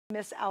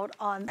Miss out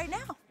on right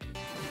now.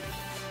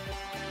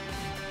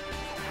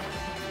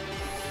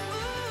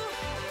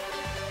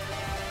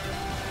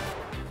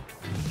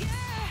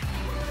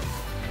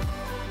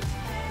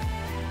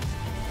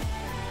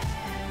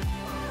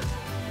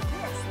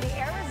 The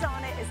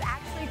Arizona is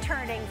actually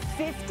turning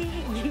 50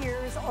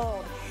 years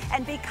old.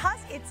 And because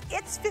it's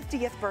its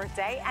 50th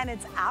birthday and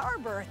it's our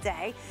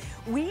birthday,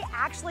 we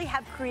actually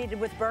have created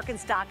with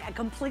Birkenstock a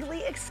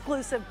completely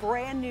exclusive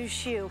brand new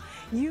shoe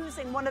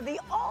using one of the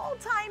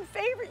all-time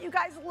favorite. You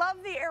guys love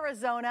the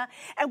Arizona,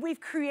 and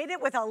we've created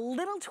with a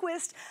little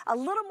twist, a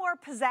little more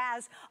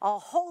pizzazz, a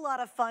whole lot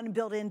of fun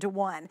built into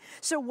one.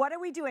 So what are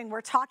we doing? We're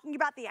talking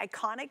about the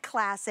iconic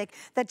classic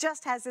that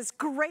just has this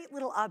great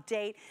little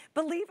update.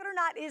 Believe it or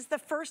not, it is the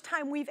first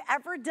time we've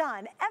ever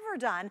done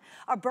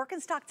a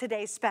Birkenstock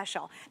Today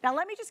special. Now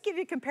let me just give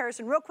you a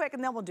comparison real quick,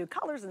 and then we'll do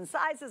colors and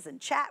sizes and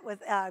chat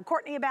with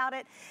Courtney about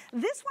it.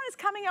 This one is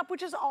coming up,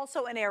 which is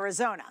also in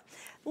Arizona.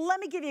 Let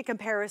me give you a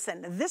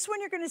comparison. This one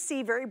you're going to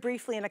see very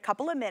briefly in a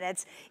couple of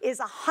minutes is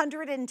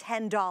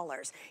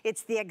 $110.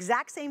 It's the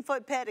exact same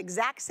footbed,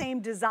 exact same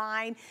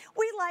design.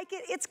 We like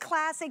it, it's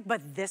classic,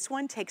 but this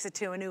one takes it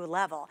to a new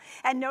level.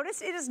 And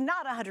notice it is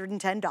not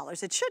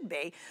 $110, it should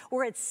be.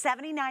 We're at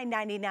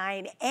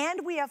 $79.99,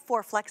 and we have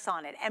 4 flex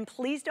on it. And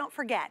please don't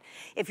forget,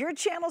 if you're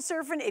channel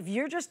surfing, if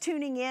you're just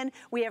tuning in,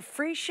 we have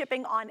free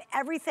shipping on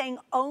everything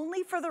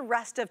only for the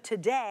rest of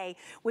today,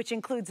 which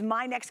includes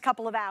my next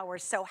couple of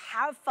hours. So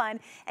have fun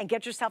and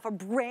get yourself a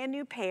brand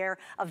new pair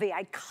of the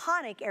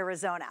iconic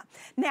Arizona.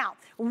 Now,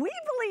 we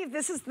believe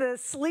this is the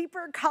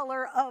sleeper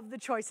color of the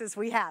choices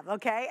we have,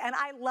 okay? And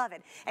I love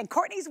it. And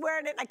Courtney's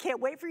wearing it, and I can't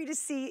wait for you to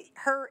see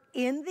her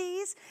in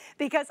these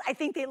because I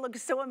think they look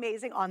so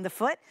amazing on the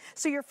foot.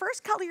 So your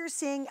first color you're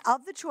seeing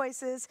of the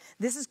choices,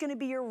 this is gonna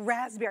be your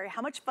raspberry.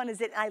 How much fun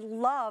is it? And I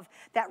love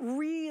that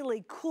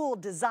really cool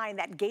design,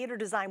 that gator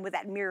design with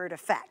that mirrored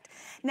effect.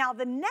 Now,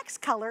 the next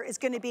color is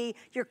gonna be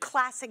your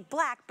classic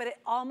black, but it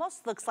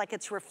almost looks like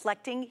it's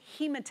reflecting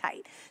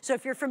hematite. So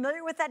if you're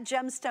familiar with that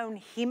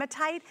gemstone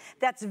hematite,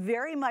 that's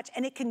very much,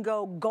 and it can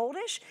go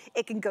goldish,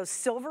 it can go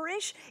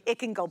silverish, it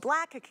can go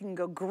black, it can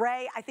go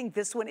gray. I think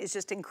this one is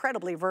just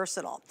incredibly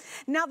versatile.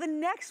 Now the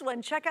next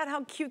one, check out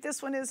how cute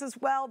this one is as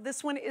well.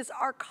 This one is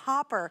our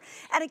copper.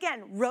 And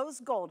again, rose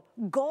gold,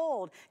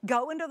 gold.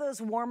 Go into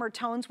those warmer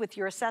tones with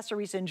your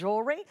accessories and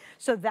jewelry.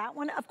 So that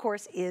one, of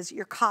course, is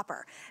your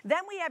copper.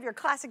 Then we have your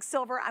classic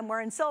silver. I'm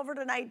wearing silver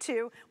tonight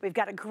too. We've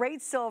got a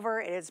great silver.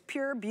 It is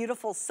pure,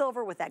 beautiful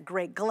silver with that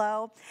great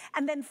glow.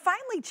 And then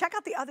finally, check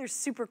out the other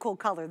super cool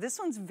color. This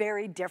one's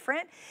very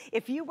different.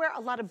 If you wear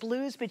a lot of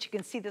blues, but you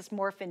can see this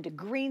morph into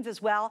greens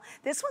as well,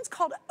 this one's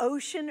called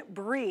Ocean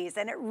Breeze,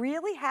 and it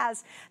really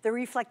has the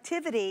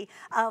reflectivity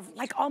of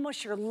like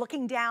almost you're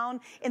looking down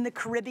in the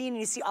Caribbean and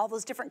you see all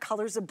those different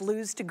colors of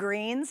blues to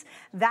greens.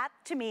 That,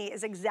 to me,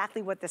 is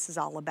exactly what this is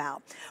all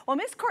about. Well,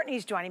 Miss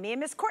Courtney's joining me, and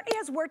Miss Courtney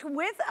has worked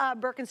with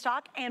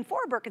Birkenstock and for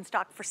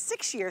Birkenstock for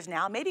 6 years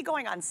now, maybe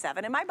going on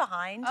 7. Am I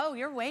behind? Oh,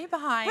 you're way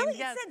behind. Really?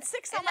 Yes. It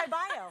said 6 on my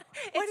bio.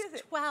 What is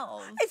it?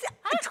 12. It's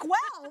 12?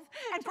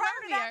 And prior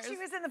to that, she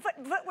was in the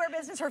footwear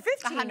business for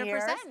 15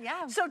 years. 100%,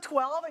 yeah. So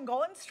 12 and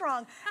going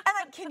strong.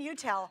 And can you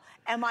tell,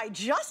 am I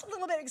just a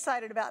little bit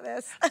excited about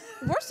this?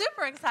 We're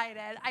super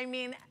excited. I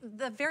mean,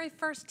 the very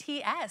first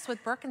TS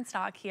with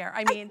Birkenstock here.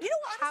 I mean, you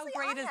know, honestly,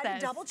 how great is I had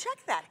this? to double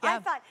check that. Yeah. I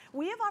thought,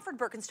 we have offered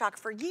Birkenstock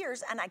for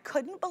years, and I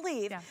couldn't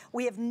believe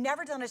we have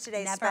never done a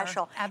Today Never,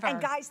 special. ever.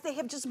 And guys, they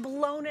have just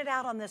blown it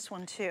out on this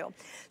one too.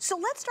 So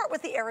let's start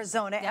with the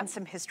Arizona and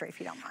some history, if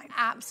you don't mind.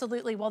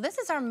 Absolutely. Well, this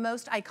is our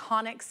most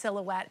iconic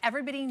silhouette.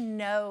 Everybody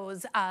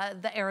knows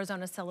the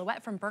Arizona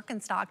silhouette from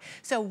Birkenstock.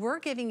 So we're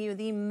giving you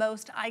the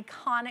most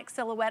iconic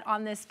silhouette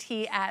on this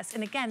TS.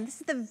 And again, this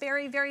is the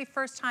very, very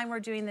first time we're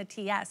doing the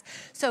TS.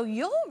 So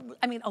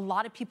I mean, a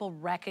lot of people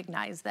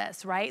recognize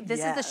this, right? This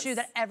is the shoe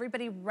that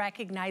everybody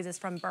recognizes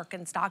from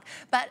Birkenstock.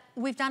 But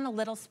we've done a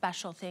little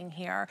special thing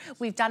here.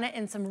 We've done it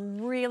in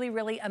some really,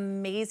 really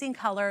amazing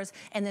colors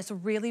and this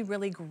really,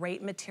 really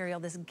great material,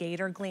 this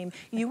gator gleam.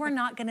 You are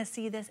not gonna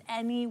see this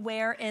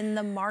anywhere in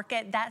the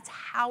market. That's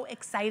how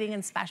exciting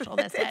and special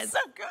this is. It's so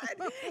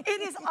good.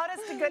 It is,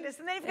 honest to goodness.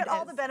 And then you've got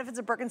all the benefits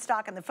of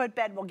Birkenstock and the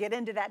footbed. We'll get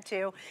into that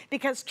too,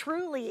 because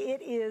truly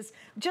it is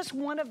just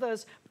one of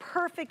those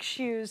perfect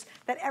shoes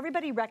that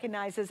everybody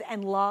recognizes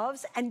and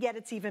loves, and yet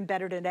it's even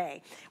better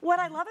today. What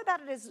I love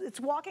about it is it's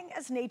walking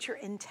as nature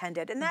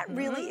intended, and that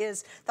really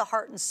is the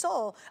heart and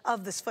soul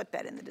of this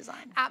footbed in the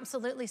design.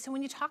 Absolutely. So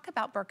when you talk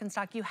about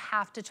Birkenstock, you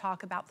have to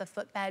talk about the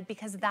footbed,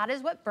 because that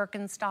is what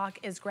Birkenstock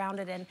is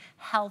grounded in,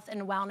 health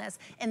and wellness.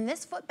 And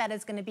this footbed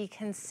is going to be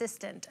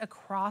consistent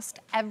across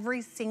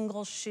every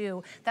single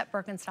shoe that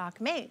Birkenstock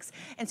makes.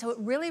 And so it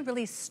really,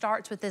 really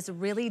starts with this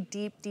really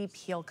deep, deep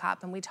heel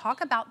cup. And we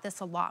talk about this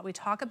a lot. We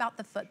talk about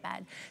the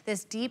footbed,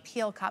 this deep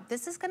heel cup.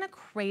 This is going to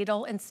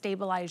cradle and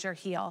stabilize your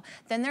heel.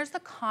 Then there's the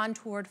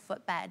contoured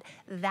footbed.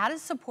 That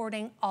is supported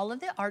supporting all of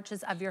the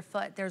arches of your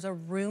foot. There's a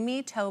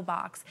roomy toe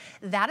box.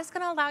 That is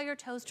gonna allow your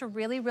toes to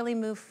really, really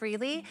move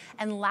freely.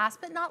 And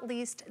last but not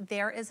least,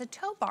 there is a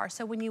toe bar.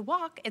 So when you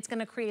walk, it's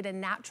gonna create a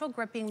natural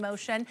gripping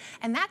motion,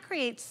 and that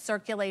creates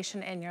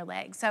circulation in your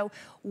leg. So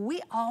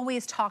we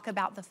always talk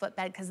about the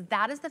footbed because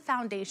that is the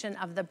foundation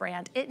of the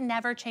brand. It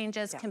never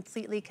changes,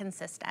 completely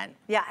consistent.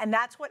 Yeah, and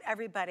that's what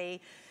everybody,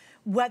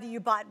 whether you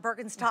bought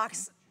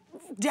Birkenstocks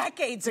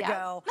decades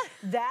ago,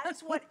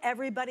 that's what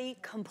everybody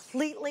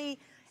completely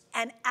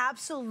and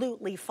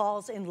absolutely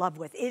falls in love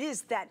with. It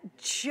is that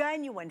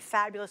genuine,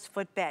 fabulous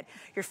footbed.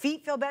 Your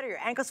feet feel better, your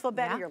ankles feel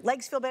better, your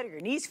legs feel better,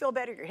 your knees feel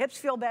better, your hips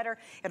feel better.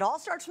 It all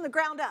starts from the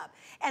ground up.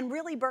 And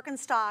really,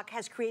 Birkenstock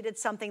has created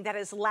something that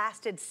has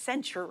lasted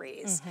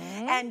centuries.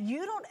 And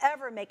you don't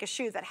ever make a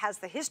shoe that has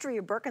the history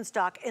of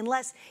Birkenstock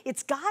unless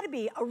it's gotta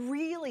be a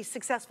really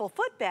successful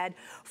footbed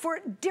for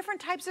different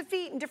types of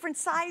feet and different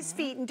size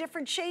feet and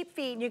different shape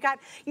feet. And you got,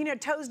 you know,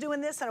 toes doing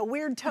this and a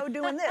weird toe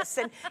doing this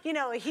and, you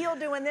know, a heel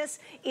doing this.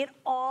 It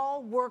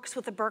all works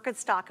with the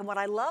Birkenstock, and what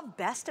I love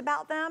best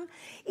about them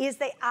is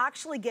they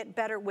actually get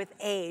better with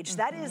age.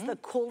 That is the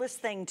coolest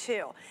thing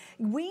too.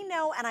 We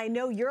know, and I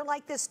know you're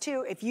like this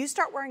too, if you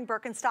start wearing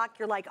Birkenstock,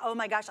 you're like, oh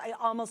my gosh, I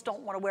almost don't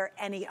want to wear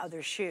any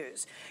other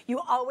shoes. You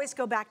always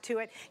go back to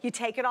it. You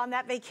take it on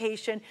that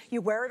vacation.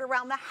 You wear it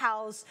around the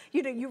house.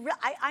 You know,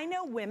 I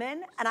know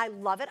women, and I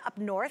love it up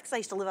north, because I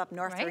used to live up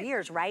north for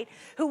years, right?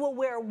 Who will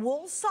wear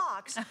wool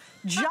socks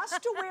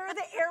just to wear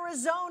the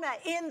Arizona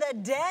in the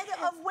dead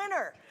of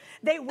winter.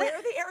 They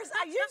wear the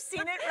Arizona. You've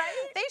seen it,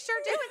 right? They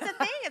sure do. It's a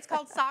thing. It's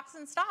called socks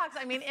and stocks.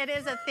 I mean, it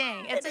is a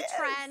thing. It's a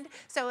trend.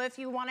 So if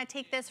you want to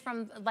take this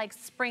from like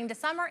spring to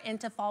summer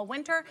into fall,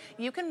 winter,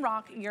 you can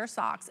rock your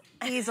socks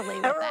easily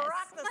with this.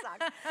 Rock the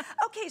socks.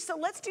 Okay, so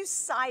let's do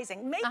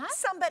sizing. Maybe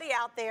somebody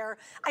out there,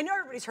 I know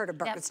everybody's heard of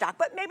Birkenstock,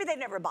 but maybe they've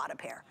never bought a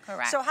pair.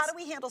 Correct. So how do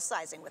we handle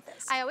sizing with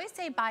this? I always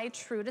say buy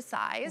true to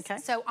size.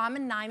 So I'm a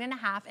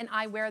 9.5, and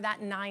I wear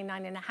that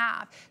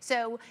 9.5.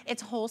 So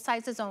it's whole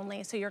sizes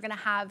only. So you're going to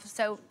have,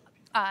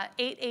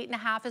 8,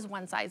 8.5 is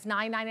one size,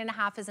 9,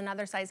 9.5 is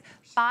another size.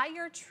 Buy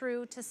your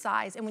true to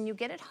size, and when you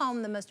get it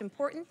home, the most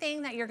important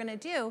thing that you're gonna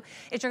do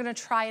is you're gonna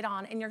try it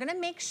on, and you're gonna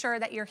make sure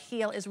that your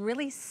heel is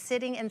really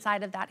sitting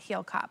inside of that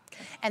heel cup,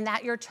 and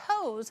that your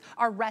toes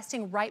are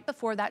resting right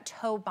before that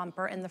toe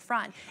bumper in the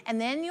front. And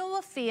then you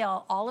will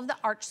feel all of the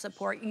arch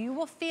support. You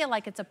will feel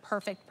like it's a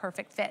perfect,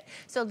 perfect fit.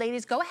 So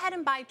ladies, go ahead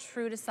and buy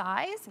true to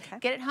size,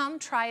 get it home,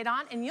 try it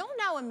on, and you'll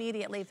know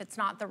immediately if it's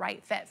not the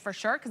right fit for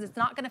sure, because it's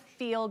not gonna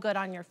feel good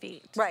on your feet.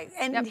 Right,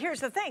 and here's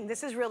the thing,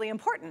 this is really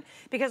important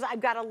because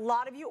I've got a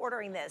lot of you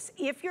ordering this.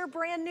 If you're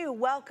brand new,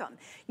 welcome.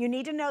 You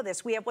need to know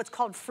this. We have what's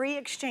called free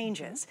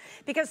exchanges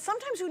because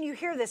sometimes when you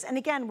hear this, and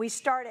again, we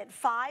start at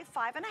 5,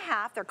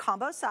 5.5, they're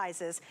combo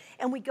sizes,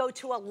 and we go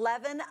to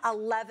 11,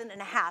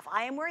 11.5.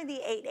 I am wearing the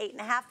 8,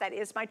 8.5, that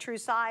is my true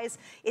size.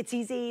 It's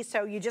easy,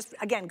 so you just,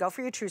 again, go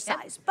for your true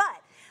size.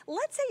 But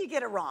let's say you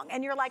get it wrong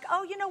and you're like,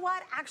 oh, you know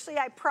what? Actually,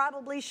 I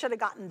probably should have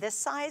gotten this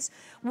size.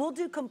 We'll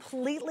do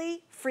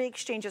completely free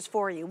exchanges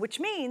for you, which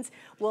means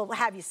we'll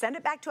have you send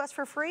it back to us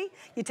for free.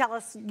 You tell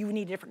us you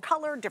need a different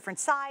color, different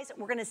size.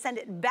 We're gonna send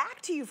it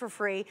back to you for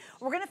free.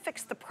 We're gonna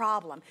fix the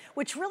problem,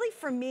 which really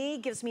for me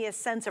gives me a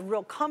sense of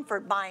real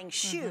comfort buying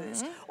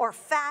shoes or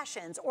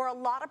fashions or a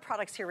lot of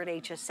products here at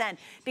HSN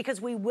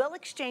because we will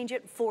exchange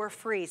it for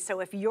free. So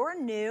if you're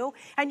new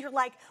and you're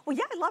like, well,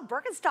 yeah, I love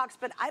Birkenstocks,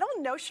 but I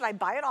don't know, should I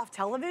buy it off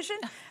television?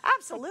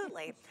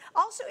 Absolutely.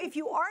 Also, if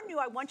you are new,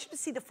 I want you to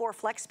see the 4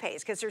 flex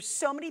pays because there's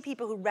so many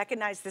people who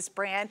recognize this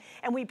brand,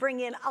 and we bring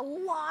in a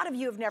lot of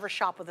you who have never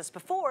shopped with us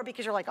before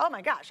because you're like, oh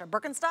my gosh, a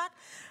Birkenstock?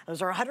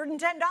 Those are $110.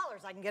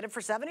 I can get it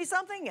for 70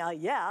 something?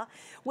 Yeah.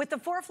 With the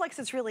 4 flex,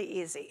 it's really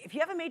easy. If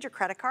you have a major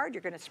credit card,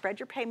 you're going to spread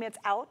your payments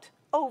out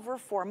over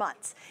 4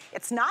 months.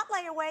 It's not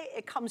layaway,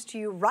 it comes to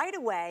you right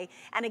away.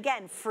 And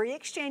again, free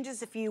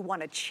exchanges if you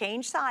want to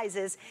change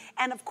sizes.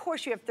 And of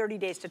course you have 30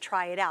 days to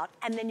try it out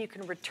and then you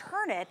can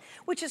return it,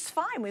 which is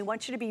fine. We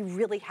want you to be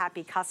really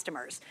happy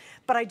customers.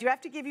 But I do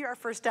have to give you our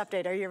first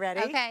update. Are you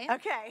ready? Okay.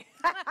 Okay.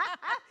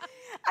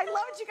 I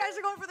love it you guys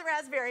are going for the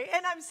raspberry.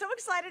 And I'm so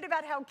excited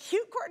about how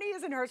cute Courtney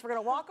is in hers. We're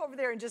gonna walk over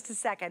there in just a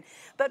second.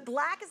 But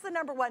black is the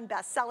 #1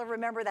 bestseller.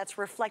 Remember, that's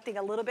reflecting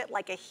a little bit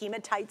like a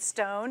hematite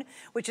stone,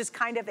 which is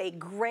kind of a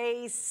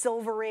gray,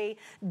 silvery,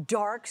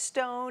 dark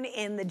stone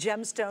in the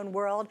gemstone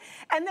world.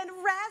 And then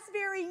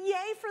raspberry,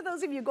 yay for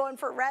those of you going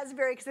for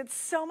raspberry because it's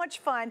so much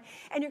fun.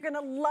 And you're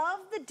gonna love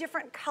the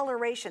different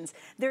colorations.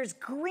 There's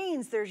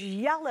greens, there's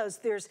yellows,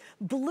 there's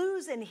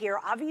blues in here.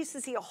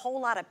 Obviously see a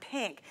whole lot of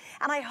pink.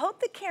 And I hope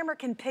the camera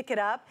can pick it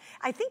up.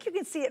 I think you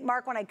can see it,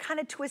 Mark, when I kind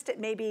of twist it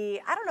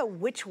maybe, I don't know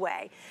which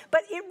way,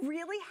 but it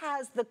really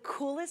has the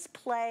coolest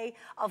play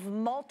of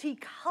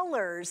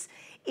multi-colors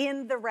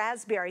in the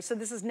raspberry. So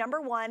this is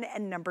 #1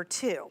 and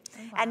 #2. Oh,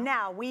 wow. And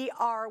now we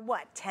are,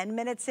 what, 10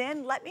 minutes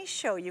in? Let me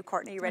show you,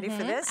 Courtney, you ready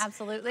for this?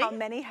 Absolutely. How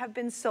many have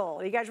been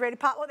sold? Are you guys ready to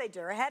pop? Well,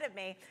 they're ahead of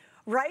me.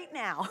 Right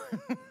now,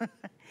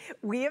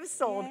 we have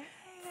sold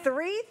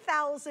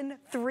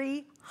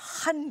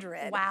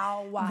 3,300.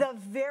 Wow. The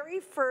very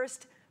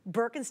first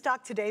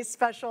Birkenstock today's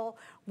special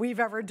we've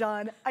ever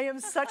done. I am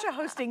such a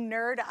hosting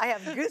nerd. I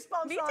have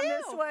goosebumps on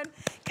this one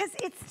because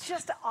it's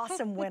just an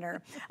awesome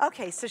winner.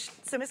 Okay,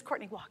 so Miss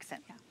Courtney walks in.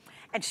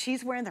 And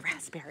she's wearing the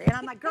raspberry. And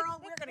I'm like,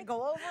 girl, we're gonna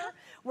go over,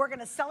 we're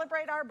gonna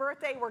celebrate our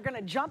birthday, we're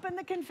gonna jump in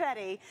the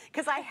confetti,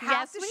 because I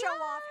have to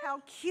show off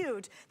how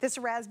cute this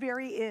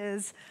raspberry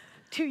is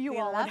to you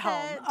all at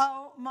home.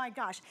 Oh my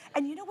gosh.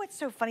 And you know what's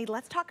so funny?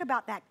 Let's talk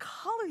about that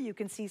color you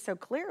can see so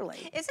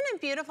clearly. Isn't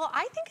it beautiful?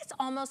 I think it's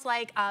almost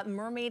like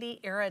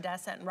mermaidy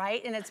iridescent,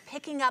 right? And it's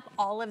picking up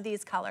all of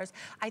these colors.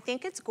 I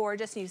think it's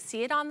gorgeous. You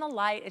see it on the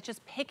light. It's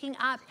just picking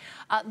up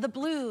the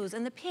blues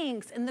and the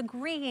pinks and the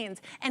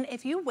greens. And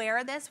if you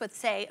wear this with,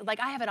 say,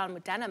 like I have it on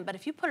with denim, but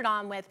if you put it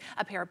on with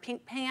a pair of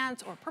pink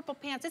pants or purple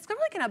pants, it's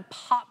really gonna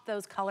pop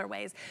those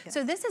colorways. Yeah.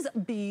 So this is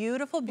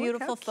beautiful,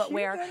 beautiful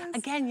footwear.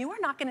 Again, you are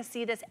not gonna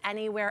see this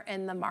anywhere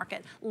in the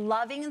market.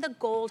 Loving the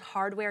gold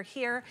hardware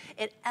here.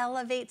 It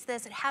elevates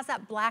this. It has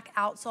that black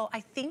outsole. I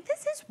think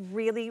this is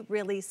really,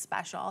 really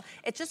special.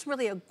 It's just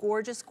really a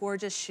gorgeous,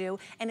 gorgeous shoe.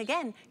 And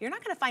again, you're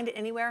not gonna find it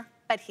anywhere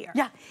but here.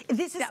 Yeah,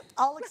 this is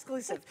all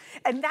exclusive.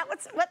 And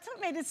that's what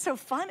made it so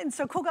fun and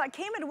so cool. I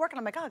came into work and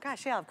I'm like, oh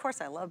gosh, yeah, of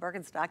course I love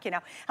Birkenstock, you know.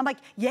 I'm like,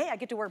 yay, I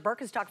get to wear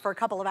Birkenstock for a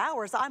couple of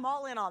hours. I'm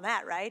all in on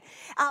that, right?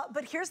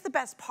 But here's the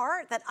best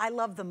part that I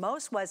love the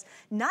most was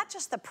not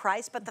just the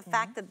price, but the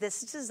fact that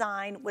this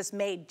design was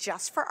made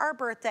just for our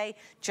birthday,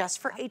 just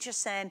for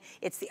HSN.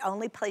 It's the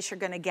only place you're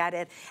gonna get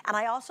it. And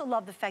I also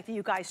love the fact that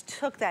you guys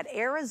took that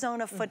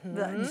Arizona foot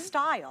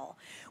style,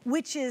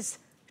 which is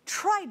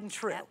tried and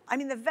true. Yep. I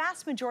mean, the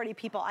vast majority of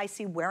people I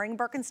see wearing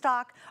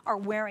Birkenstock are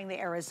wearing the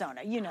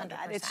Arizona. You know 100%.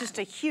 That. It's just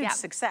a huge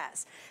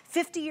success.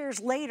 50 years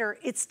later,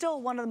 it's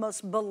still one of the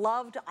most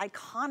beloved,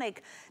 iconic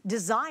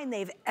design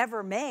they've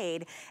ever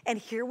made. And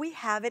here we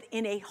have it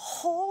in a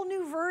whole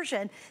new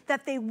version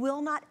that they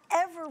will not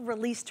ever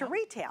release to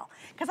retail.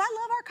 Because I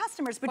love our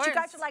customers, but you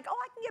guys are like, oh,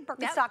 I can get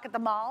Birkenstock at the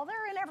mall.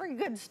 They're in every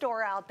good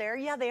store out there.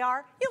 Yeah, they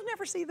are. You'll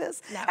never see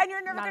this. No, and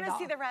you're never going to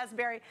see the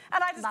raspberry.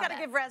 And I just got to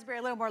give raspberry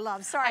a little more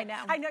love. Sorry.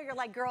 I know you're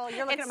like, girl,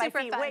 you're looking at my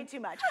feet way too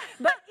much.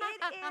 But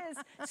it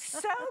is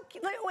so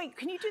cute. Wait,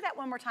 can you do that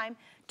one more time?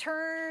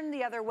 Turn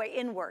the other way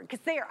inward, because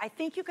there, I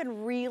think you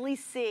can really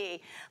see.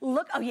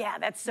 Look, oh yeah,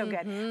 that's so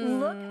good.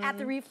 Look at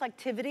the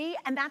reflectivity,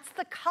 and that's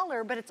the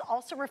color, but it's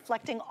also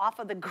reflecting off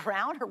of the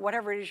ground or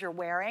whatever it is you're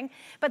wearing.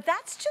 But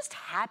that's just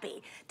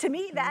happy. To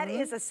me, that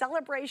is a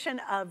celebration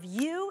of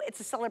you.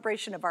 It's a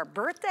celebration of our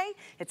birthday.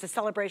 It's a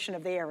celebration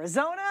of the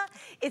Arizona.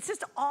 It's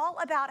just all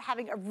about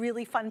having a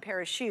really fun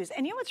pair of shoes.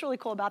 And you know what's really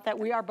cool about that?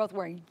 We are both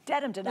wearing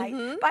denim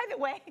tonight. By the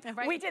way,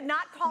 we did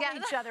not call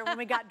each other when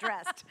we got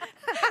dressed.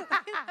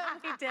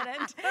 We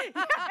didn't. I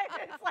was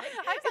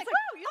like,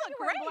 wow, you look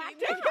great.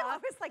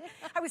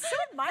 I was so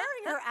admiring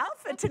her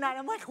outfit tonight.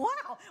 I'm like,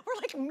 wow, we're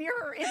like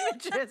mirror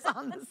images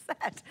on the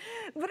set.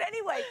 But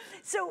anyway,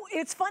 so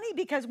it's funny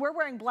because we're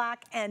wearing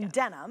black and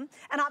denim.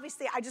 And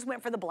obviously I just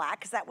went for the black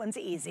because that one's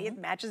easy. It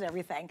matches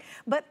everything.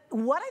 But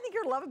what I think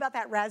you're gonna love about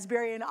that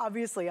raspberry, and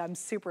obviously I'm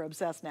super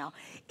obsessed now,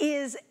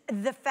 is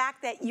the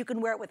fact that you can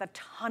wear it with a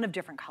ton of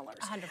different colors.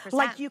 100%.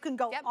 Like you can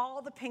go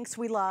all the pinks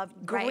we love,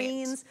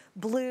 greens,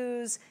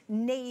 blues,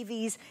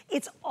 navies.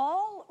 It's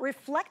all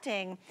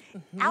reflecting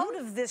out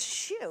of this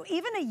shoe.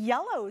 Even a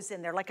yellow's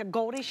in there, like a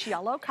goldish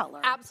yellow color.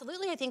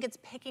 Absolutely, I think it's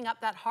picking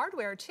up that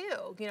hardware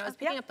too. You know, it's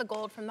picking up the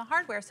gold from the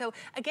hardware. So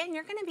again,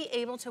 you're gonna be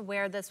able to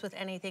wear this with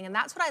anything, and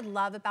that's what I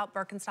love about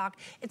Birkenstock.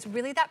 It's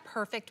really that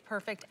perfect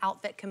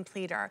outfit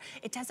completer.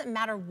 It doesn't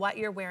matter what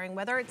you're wearing,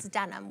 whether it's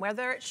denim,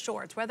 whether it's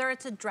shorts, whether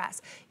it's a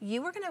dress.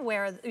 You're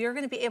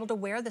gonna be able to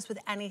wear this with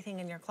anything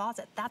in your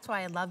closet. That's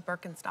why I love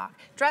Birkenstock.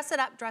 Dress it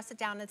up, dress it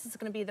down. This is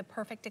gonna be the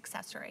perfect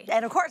accessory.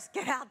 And of course,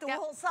 get out the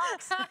wool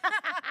socks.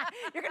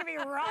 You're gonna be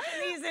rocking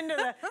these into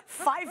the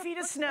 5 feet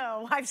of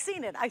snow. I've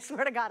seen it. I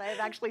swear to God, I've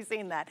actually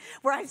seen that.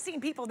 Where I've seen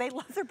people, they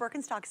love their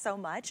Birkenstock so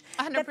much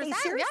 100%, that they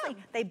seriously,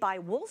 they buy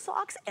wool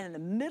socks, and in the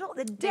middle,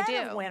 the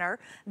dead of winter,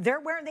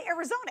 they're wearing the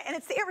Arizona. And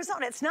it's the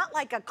Arizona. It's not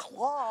like a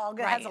clog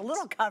that has a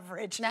little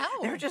coverage. No.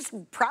 They're just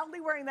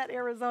proudly wearing that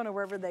Arizona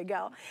wherever they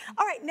go.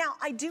 All right, now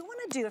I do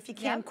want to do, if you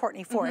can,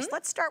 Courtney, for us,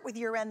 let's start with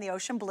your end, the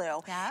ocean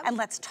blue, and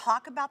let's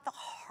talk about the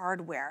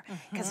hardware,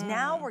 because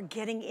now we're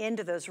getting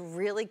into those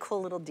really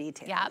cool little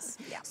details.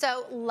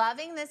 So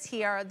loving this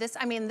here. This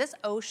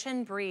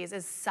ocean breeze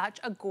is such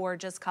a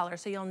gorgeous color.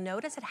 So you'll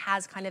notice it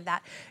has kind of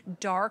that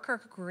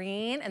darker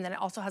green, and then it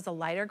also has a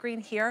lighter green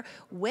here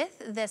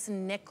with this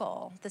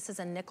nickel. This is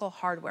a nickel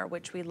hardware,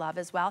 which we love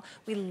as well.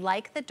 We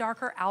like the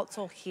darker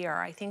outsole here.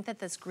 I think that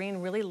this green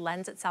really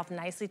lends itself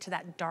nicely to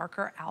that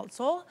darker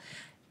outsole.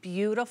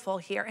 Beautiful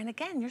here. And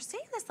again, you're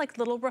seeing this like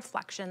little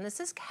reflection. This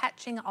is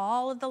catching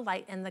all of the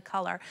light and the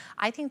color.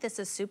 I think this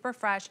is super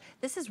fresh.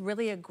 This is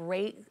really a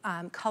great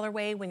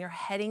colorway when you're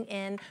heading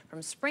in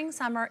from spring,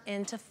 summer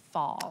into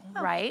fall,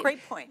 right?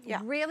 Great point,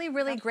 Really,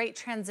 really great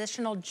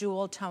transitional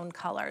jewel tone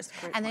colors.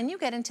 And then you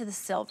get into the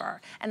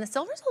silver. And the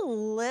silver's a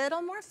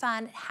little more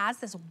fun. It has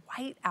this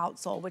white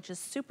outsole, which is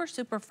super,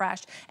 super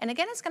fresh. And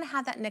again, it's gonna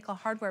have that nickel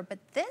hardware, but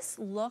this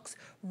looks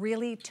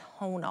really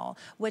tonal,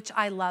 which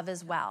I love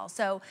as well.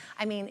 So,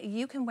 I mean, mean,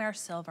 you can wear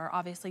silver.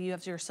 Obviously, you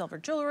have your silver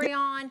jewelry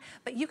on,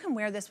 but you can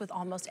wear this with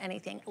almost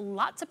anything.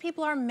 Lots of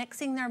people are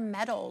mixing their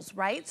metals,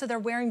 right? So they're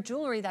wearing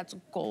jewelry that's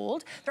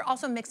gold. They're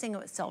also mixing it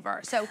with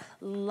silver. So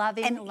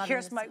loving, and loving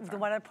here's the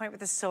one other point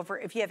with the silver.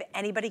 If you have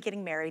anybody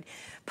getting married,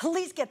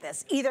 please get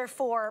this, either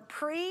for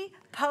pre,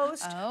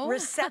 post,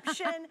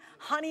 reception,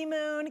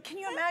 honeymoon. Can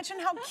you imagine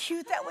how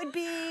cute that would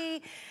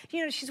be?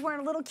 You know, she's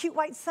wearing a little cute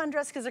white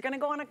sundress because they're gonna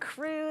go on a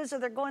cruise or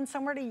they're going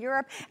somewhere to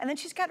Europe, and then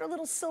she's got her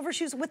little silver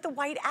shoes with the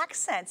white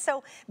accent.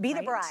 So be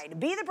the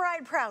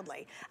bride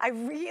proudly. I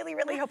really,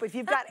 really hope if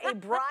you've got a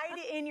bride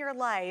in your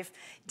life,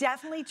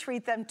 definitely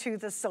treat them to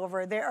the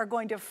silver. They are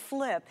going to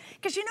flip.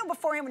 Because you know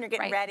beforehand when you're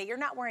getting ready, you're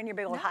not wearing your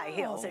big old high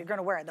heels that you're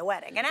gonna wear at the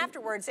wedding. And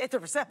afterwards, at the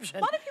reception,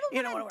 a lot of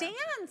people want to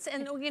dance,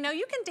 and you know,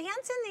 you can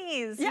dance in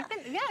these. Yeah.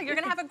 You're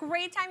gonna have a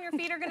great time. Your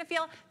feet are gonna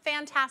feel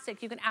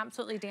fantastic. You can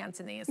absolutely dance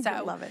in these. So I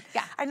love it.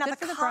 Yeah. And now the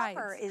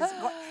copper is,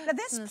 now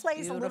this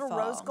plays beautiful. a little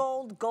rose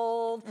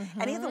gold,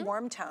 any of the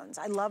warm tones.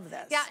 I love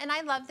this. Yeah, and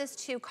I love this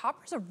too.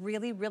 Copper's a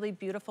really, really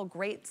beautiful,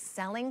 great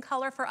selling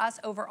color for us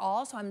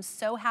overall. So I'm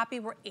so happy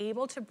we're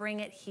able to bring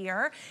it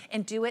here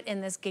and do it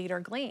in this gator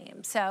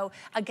gleam. So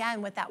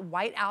again, with that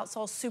white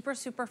outsole, super,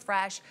 super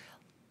fresh.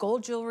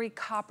 Gold jewelry,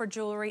 copper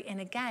jewelry, and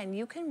again,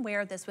 you can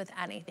wear this with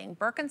anything.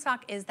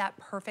 Birkenstock is that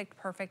perfect,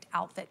 perfect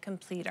outfit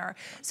completer.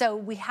 So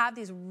we have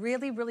these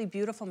really, really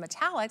beautiful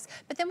metallics,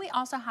 but then we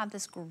also have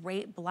this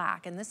great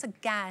black, and this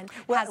again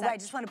has that, I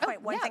just want to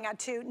point one thing out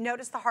too.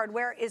 Notice the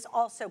hardware is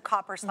also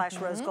copper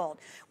 / rose gold,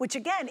 which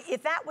again,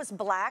 if that was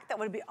black, that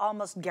would be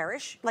almost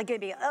garish. Like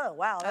it'd be, oh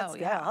wow, that's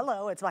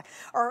hello, it's black.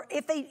 Or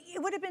if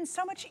it would have been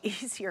so much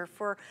easier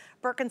for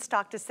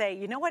Birkenstock to say,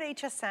 you know what,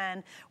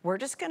 HSN, we're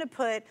just going to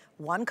put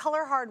one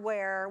color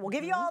hardware. We'll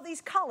give you all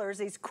these colors,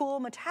 these cool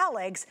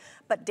metallics,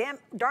 but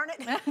darn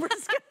it, we're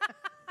just gonna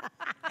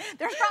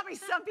there's probably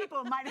some people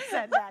who might have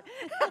said that.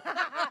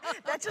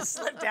 That just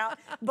slipped out.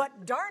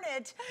 But darn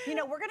it, you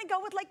know, we're gonna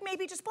go with like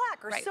maybe just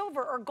black or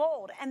silver or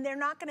gold, and they're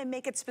not gonna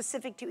make it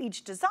specific to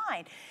each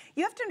design.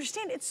 You have to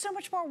understand it's so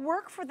much more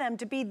work for them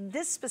to be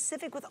this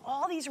specific with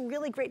all these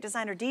really great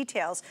designer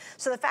details.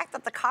 So the fact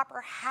that the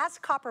copper has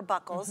copper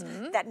buckles,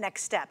 that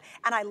next step.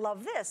 And I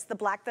love this, the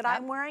black that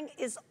I'm wearing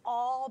is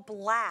all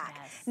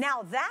black.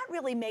 Now that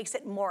really makes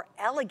it more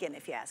elegant,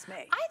 if you ask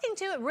me. I think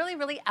too, it really,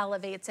 really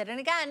elevates it. And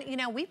again, you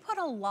know, we put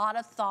a lot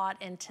of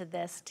thought into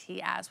this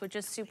TS, which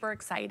is super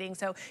exciting.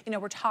 So, you know,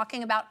 we're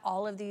talking about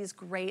all of these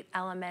great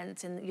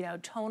elements and, you know,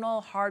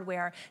 tonal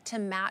hardware to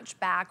match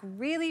back,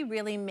 really,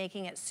 really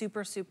making it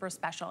super, super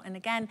special. And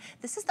again,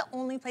 this is the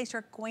only place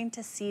you're going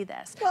to see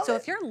this. Well, so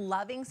if you're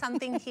loving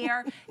something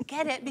here,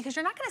 get it, because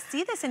you're not going to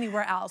see this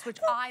anywhere else, which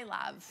I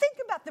love. Think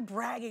about the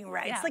bragging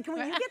rights. Like when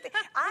you get the,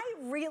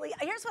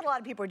 here's what a lot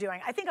of people are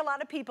doing. I think a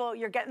lot of people,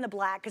 you're getting the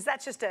black, because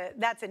that's just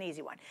that's an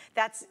easy one.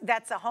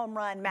 That's a home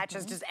run,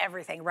 matches just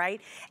everything,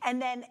 right?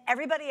 And then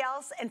everybody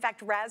else, in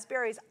fact,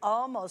 raspberry's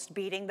almost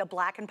beating the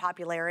black in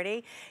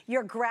popularity.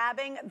 You're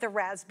grabbing the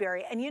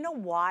raspberry, and you know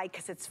why?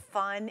 Because it's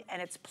fun,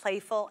 and it's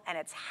playful, and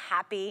it's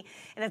happy,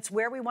 and it's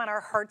where we want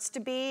our hearts to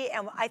be,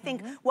 and I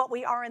think what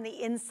we are in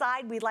the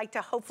inside, we'd like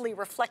to hopefully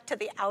reflect to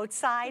the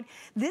outside.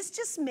 This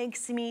just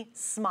makes me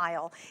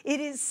smile. It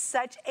is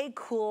such a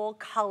cool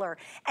color,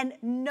 and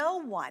no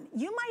one,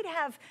 you might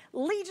have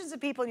legions of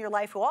people in your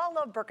life who all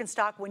love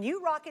Birkenstock. When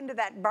you rock into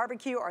that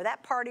barbecue or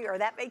that party or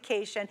that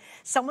vacation,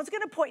 someone's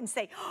gonna point and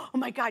say, oh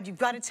my God, you've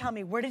got to tell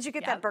me, where did you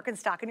get that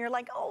Birkenstock? And you're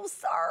like, oh,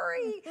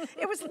 sorry.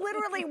 It was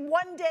literally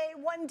one day,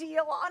 one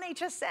deal on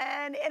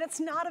HSN, and it's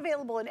not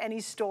available in any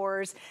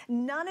stores.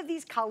 None of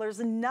these colors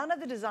and none of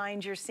the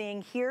designs you're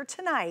seeing here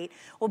tonight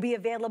will be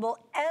available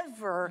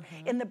ever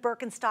in the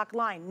Birkenstock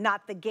line.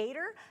 Not the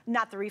gator,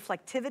 not the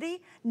reflectivity,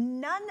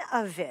 none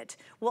of it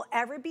will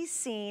ever be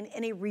seen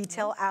in a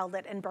retail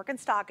outlet. And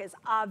Birkenstock is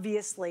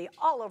obviously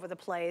all over the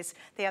place.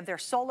 They have their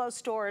solo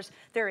stores.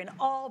 They're in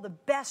all the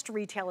best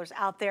retailers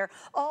out there.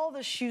 All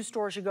the shoe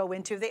stores you go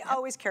into, they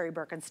always carry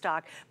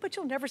Birkenstock, but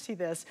you'll never see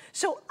this.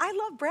 So I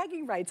love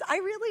bragging rights. I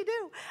really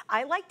do.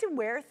 I like to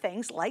wear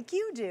things like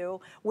you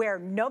do, where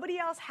nobody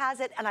else has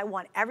it, and I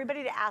want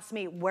everybody to ask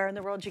me, where in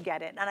the world you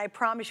get it? And I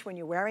promise you, when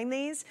you're wearing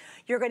these,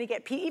 you're gonna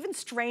get, even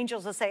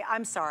strangers will say,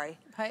 I'm sorry.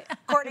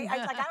 Courtney, I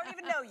don't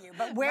even know you,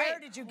 but where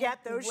did you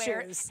get those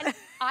shoes? And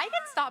I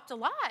get stopped a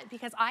lot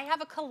because I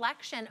have a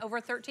collection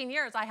over 13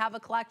 years. I have a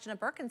collection of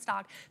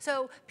Birkenstock.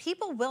 So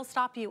people will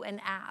stop you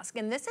and ask.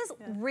 And this is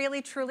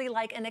really, truly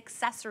like an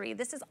accessory.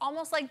 This is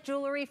almost like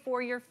jewelry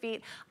for your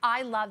feet.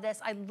 I love this.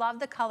 I love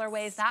the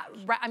colorways.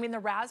 I mean, the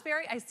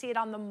raspberry, I see it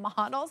on the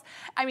models.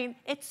 I mean,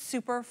 it's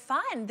super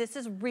fun. This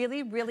is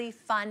really, really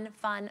fun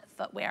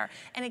footwear.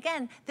 And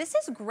again, this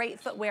is great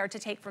footwear to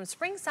take from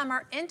spring,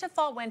 summer into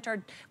fall,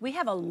 winter. We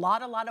have a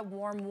lot of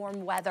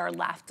warm weather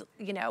left.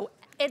 You know,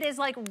 it is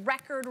like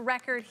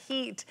record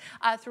heat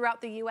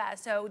throughout the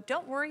US. So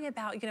don't worry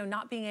about, you know,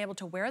 not being able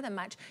to wear them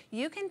much.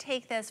 You can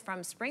take this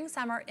from spring,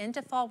 summer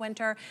into fall,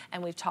 winter.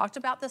 And we've talked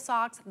about the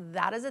socks.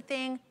 That is a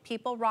thing.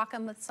 People rock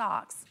them with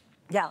socks.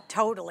 Yeah,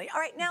 totally. All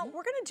right, now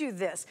we're gonna do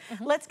this.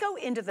 Let's go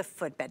into the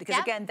footbed, because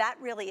again, that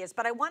really is,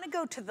 but I wanna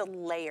go to the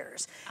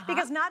layers,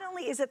 because not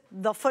only is it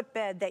the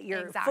footbed that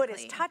your foot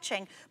is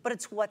touching, but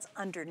it's what's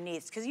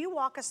underneath. Because you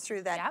walk us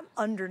through that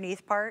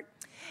underneath part?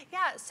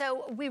 Yeah,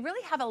 so we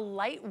really have a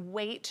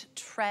lightweight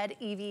tread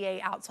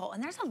EVA outsole,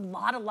 and there's a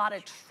lot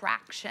of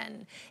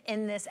traction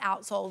in this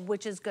outsole,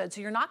 which is good.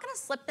 So you're not gonna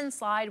slip and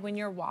slide when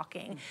you're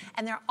walking.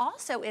 And there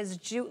also is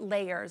jute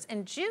layers,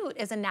 and jute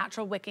is a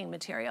natural wicking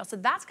material. So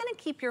that's gonna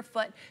keep your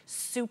foot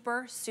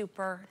super,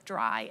 super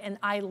dry, and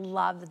I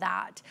love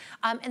that.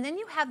 And then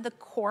you have the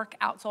cork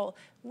outsole.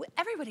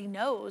 Everybody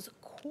knows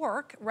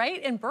cork,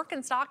 right? In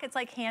Birkenstock, it's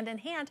like hand in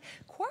hand.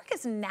 Cork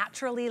is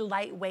naturally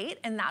lightweight,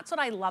 and that's what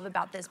I love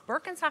about this.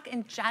 Birkenstock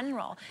in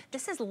general,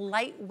 this is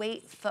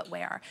lightweight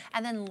footwear.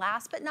 And then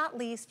last but not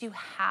least, you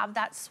have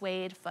that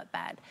suede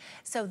footbed.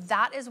 So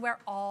that is where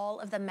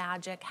all of the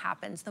magic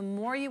happens. The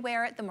more you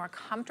wear it, the more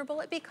comfortable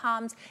it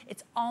becomes.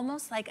 It's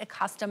almost like a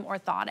custom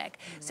orthotic.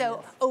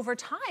 So over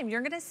time,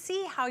 you're gonna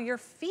see how your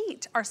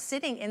feet are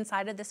sitting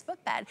inside of this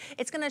footbed.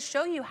 It's gonna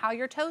show you how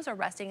your toes are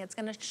resting. It's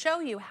gonna show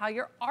you how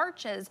your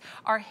arches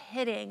are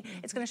hitting.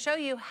 It's gonna show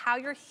you how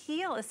your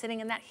heel is sitting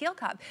in that heel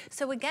cup.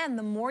 So again,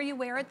 the more you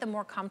wear it, the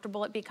more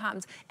comfortable it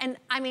becomes. And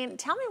I mean,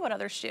 tell me what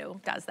other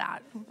shoe does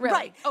that,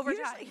 really, over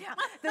time. Yeah.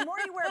 The more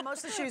you wear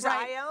most of the shoes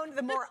I own,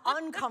 the more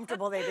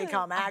uncomfortable they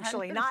become,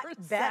 actually, 100%.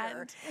 Not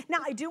better.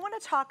 Now, I do wanna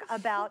talk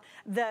about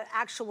the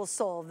actual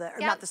sole, or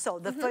not the sole,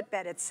 the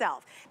footbed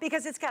itself,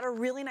 because it's got a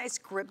really nice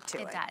grip to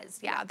it. It does,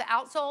 yeah. The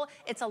outsole,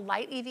 it's a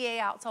light EVA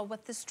outsole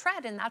with this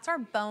tread, and that's our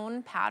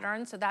bone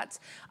pattern, so that's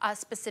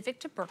specific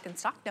to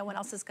Birkenstock. No one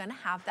else is gonna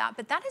have that,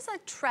 but that is a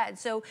tread.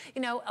 So,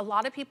 you know, a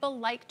lot of people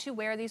like to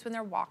wear these when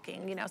they're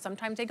walking. You know,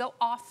 sometimes they go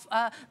off,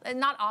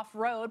 not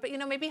off-road, but, you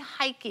know, maybe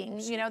hiking.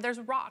 You know, there's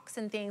rocks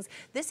and things.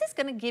 This is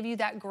gonna give you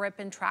that grip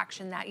and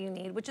traction that you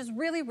need, which is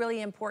really,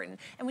 really important.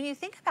 And when you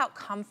think about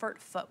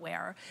comfort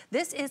footwear,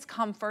 this is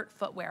comfort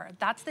footwear.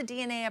 That's the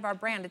DNA of our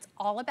brand. It's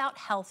all about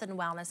health and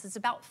wellness. It's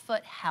about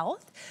foot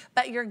health,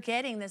 but you're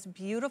getting this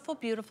beautiful,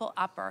 beautiful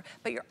upper,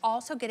 but you're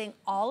also getting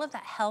all of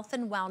that health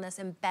and wellness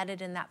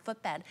embedded in that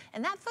footbed.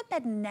 And that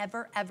footbed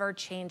never, ever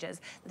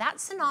changes.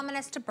 That's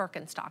synonymous to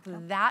Birkenstock.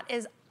 That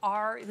is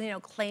our, you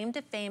know, claim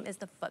to fame is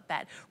the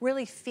footbed.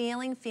 Really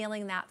feeling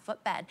that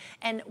footbed.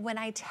 And when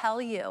I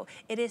tell you,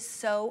 it is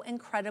so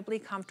incredibly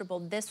comfortable.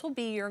 This will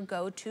be your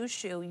go-to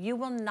shoe. You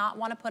will not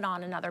want to put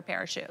on another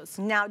pair of shoes.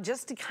 Now,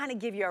 just to kind of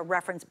give you a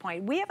reference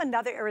point, we have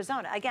another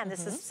Arizona. Again,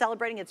 this is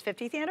celebrating its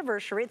 50th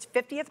anniversary, its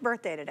 50th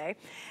birthday today.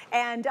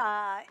 And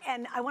I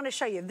want to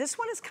show you, this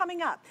one is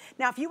coming up.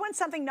 Now, if you want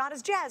something not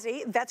as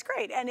jazzy, that's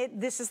great. And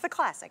this is the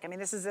classic. I mean,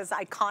 this is as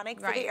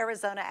iconic for the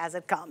Arizona as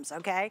it comes,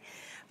 okay?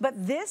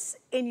 But this,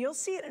 and you'll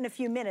see it in a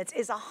few minutes,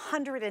 is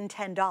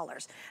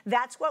 $110.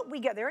 That's what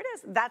we get. There it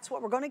is. That's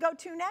what we're going to go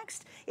to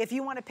next. If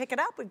you want to pick it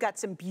up, we've got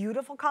some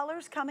beautiful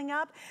colors coming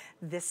up.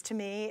 This to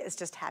me is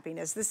just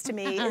happiness. This to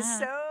me is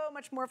so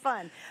much more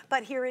fun.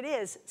 But here it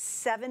is,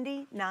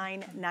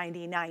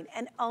 $79.99,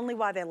 and only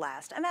while they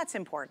last. And that's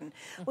important.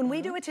 When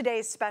we do a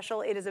today's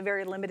special, it is a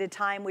very limited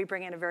time. We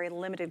bring in a very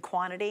limited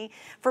quantity.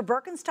 For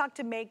Birkenstock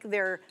to make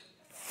their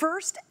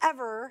first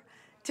ever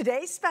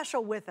today's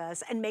special with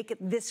us and make it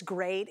this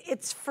great,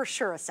 it's for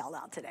sure a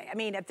sellout today. I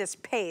mean, at this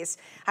pace,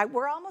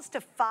 we're almost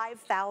to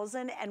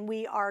 5,000 and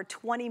we are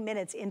 20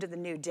 minutes into the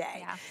new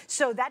day. Yeah.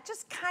 So that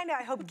just kind of,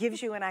 I hope,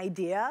 gives you an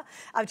idea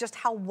of just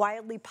how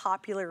wildly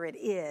popular it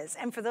is.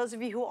 And for those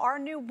of you who are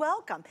new,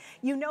 welcome.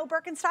 You know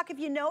Birkenstock. If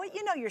you know it,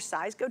 you know your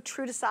size. Go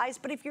true to size.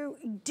 But if you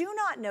do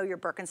not know your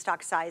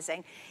Birkenstock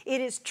sizing, it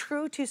is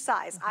true to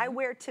size. I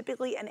wear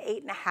typically an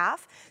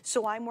 8.5,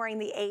 so I'm wearing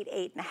the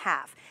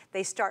 8.5.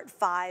 They start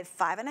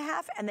 5.5,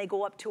 and they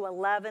go up to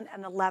 11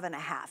 and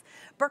 11.5.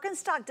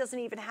 Birkenstock doesn't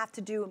even have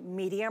to do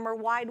medium or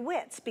wide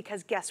widths,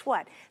 because guess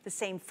what? The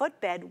same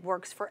footbed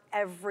works for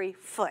every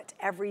foot,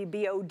 every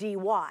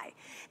B-O-D-Y.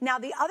 Now,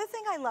 the other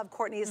thing I love,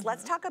 Courtney, is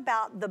let's talk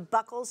about the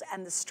buckles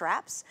and the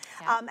straps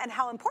and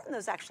how important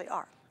those actually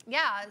are.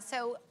 Yeah,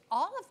 so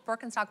all of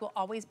Birkenstock will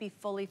always be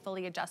fully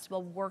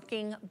adjustable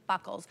working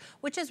buckles,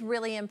 which is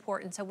really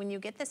important. So when you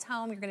get this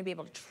home, you're gonna be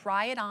able to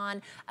try it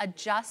on,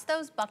 adjust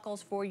those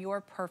buckles for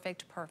your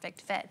perfect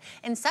fit.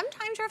 And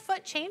sometimes your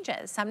foot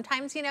changes.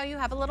 Sometimes, you know, you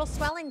have a little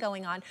swelling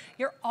going on.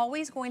 You're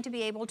always going to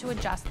be able to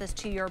adjust this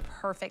to your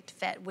perfect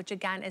fit, which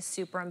again is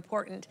super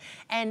important.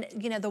 And,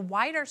 you know, the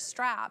wider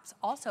straps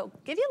also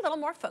give you a little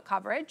more foot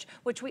coverage,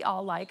 which we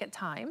all like at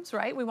times,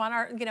 right? We want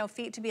our, you know,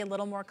 feet to be a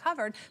little more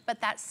covered, but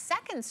that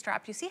second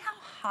strap, you see how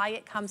high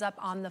it comes up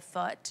on the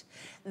foot?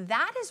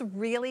 That is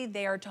really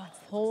there to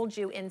hold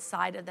you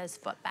inside of this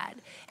footbed.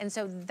 And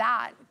so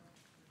that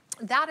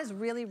is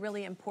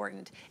really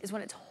important, is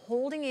when it's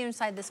holding you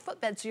inside this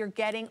footbed, so you're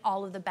getting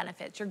all of the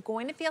benefits. You're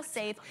going to feel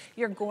safe,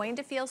 you're going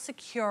to feel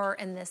secure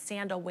in this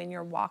sandal when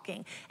you're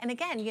walking. And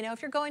again, you know,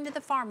 if you're going to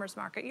the farmer's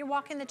market, you're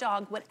walking the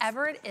dog,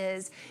 whatever it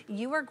is,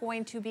 you are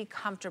going to be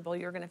comfortable,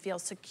 you're gonna feel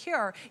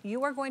secure,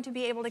 you are going to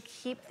be able to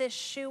keep this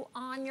shoe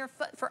on your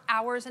foot for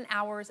hours and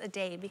hours a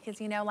day,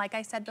 because, you know, like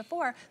I said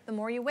before, the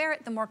more you wear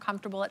it, the more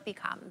comfortable it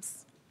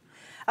becomes.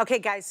 Okay,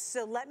 guys,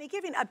 so let me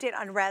give you an update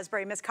on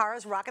raspberry. Miss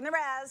Cara's rocking the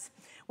raz.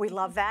 We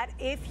love that.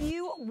 If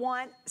you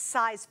want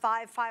size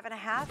 5,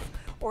 5.5,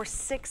 or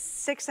 6,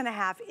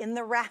 6.5 in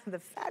the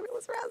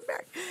fabulous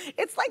raspberry,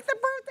 it's like the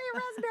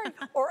birthday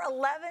raspberry, or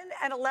 11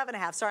 and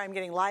 11.5. Sorry, I'm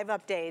getting live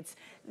updates.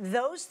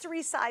 Those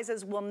 3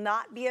 sizes will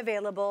not be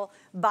available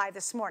by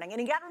this morning.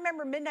 And you got to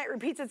remember, midnight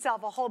repeats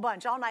itself a whole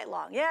bunch all night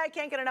long. Yeah, I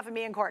can't get enough of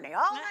me and Courtney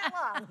all night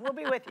long. We'll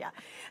be with you.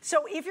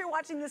 So if you're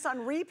watching this on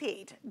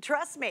repeat,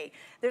 trust me,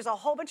 there's a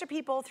whole bunch of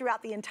people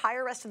throughout the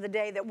entire rest of the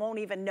day that won't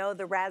even know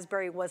the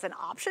raspberry was an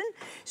option.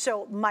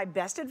 So my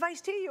best advice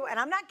to you, and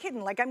I'm not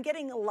kidding, like I'm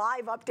getting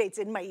live updates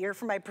in my ear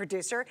from my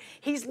producer.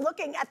 He's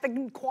looking at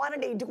the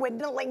quantity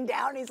dwindling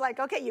down. He's like,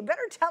 okay, you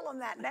better tell him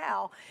that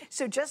now.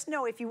 So just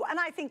know if you, and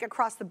I think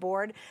across the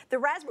board, the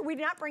raspberry, we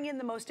did not bring in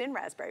the most in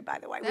raspberry, by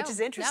the way, which is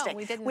interesting. No,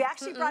 we didn't. We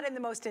actually brought in the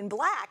most in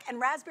black, and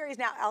raspberry is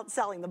now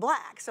outselling the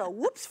black. So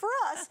whoops for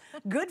us,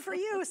 good for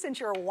you since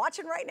you're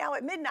watching right now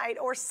at midnight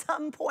or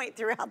some point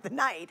throughout the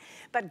night.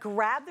 But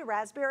grab the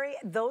raspberry,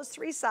 those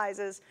 3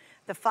 sizes,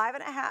 the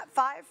 5.5,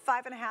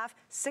 5.5,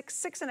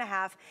 6,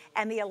 6.5,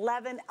 and the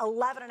 11,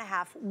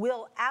 11.5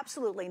 will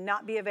absolutely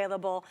not be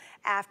available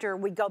after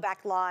we go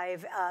back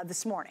live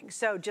this morning.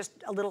 So just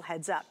a little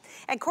heads up.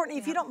 And Courtney,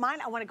 if you don't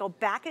mind, I want to go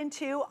back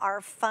into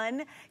our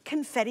fun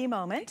confetti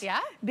moment. Yeah,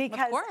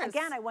 because of course.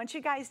 Again, I want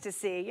you guys to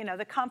see, you know,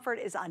 the comfort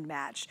is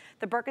unmatched.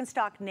 The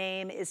Birkenstock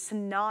name is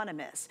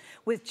synonymous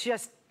with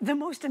just the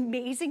most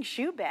amazing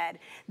shoe bed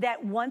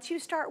that once you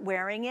start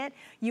wearing it,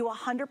 you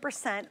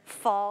 100%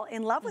 fall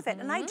in love with it.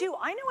 And I do.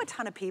 I know a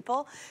ton of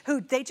people who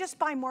they just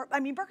buy more. I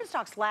mean,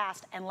 Birkenstocks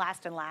last and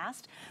last and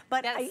last.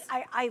 But yes.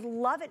 I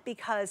love it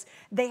because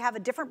they have a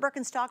different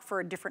Birkenstock for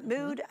a different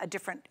mood, a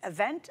different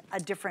event, a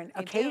different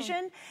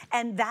occasion.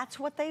 And that's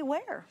what they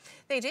wear.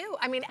 They do.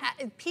 I mean,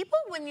 people,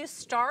 when you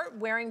start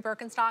wearing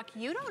Birkenstock,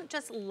 you don't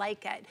just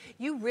like it.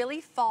 You really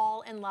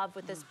fall in love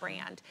with this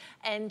brand.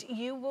 And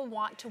you will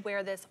want to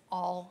wear this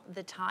all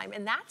the time.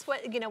 And that's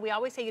what, you know, we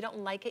always say you don't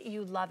like it,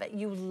 you love it.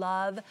 You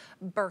love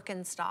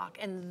Birkenstock.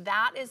 And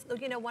that is,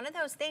 you know, one of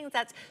those things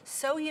that's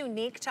so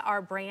unique to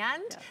our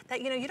brand that,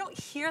 you know, you don't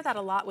hear that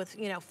a lot with,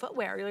 you know,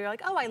 footwear. You're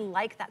like, oh, I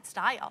like that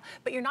style.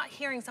 But you're not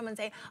hearing someone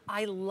say,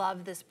 I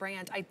love this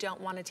brand. I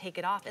don't want to take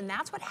it off. And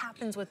that's what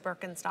happens with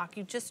Birkenstock.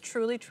 You just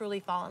truly,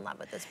 truly fall in love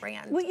with this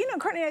brand. Well, you know,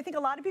 Courtney, I think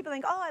a lot of people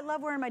think, oh, I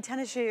love wearing my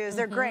tennis shoes.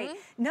 They're great.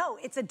 No,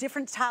 it's a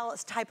different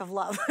type of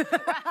love.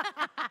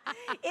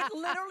 It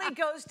literally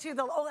goes to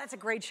the, oh, that's a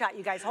great shot,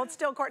 you guys. Hold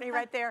still, Courtney,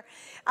 right there.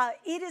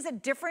 It is a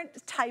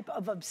different type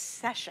of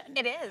obsession.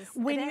 It is.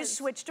 When you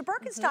switch to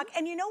Birkenstock.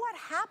 And you know what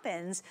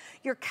happens?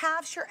 Your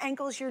calves, your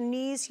ankles, your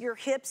knees, your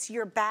hips,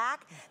 your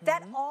back,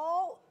 that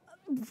all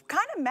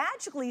kind of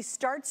magically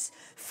starts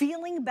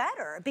feeling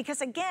better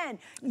because again,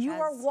 you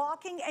are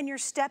walking and you're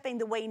stepping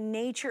the way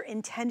nature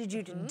intended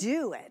you to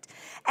do it.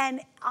 And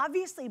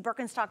obviously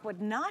Birkenstock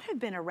would not have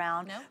been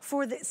around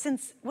for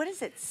since, what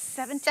is it,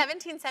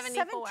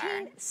 1774.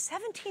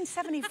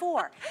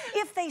 1774.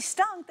 If they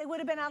stunk, they would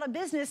have been out of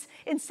business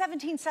in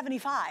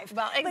 1775.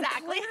 Well, exactly. But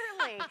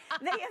clearly,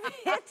 they have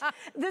hit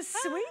the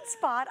sweet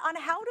spot on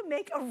how to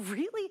make a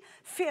really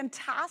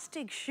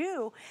fantastic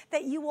shoe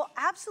that you will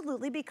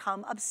absolutely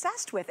become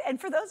obsessed with. And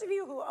for those of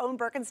you who own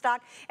Birkenstock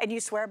and you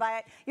swear by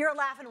it, you're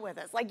laughing with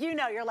us. Like, you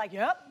know, you're like,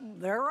 yep,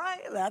 they're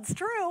right. That's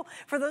true.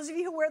 For those of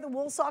you who wear the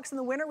wool socks in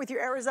the winter with your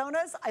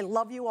Arizonas, I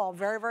love you all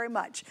very, very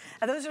much.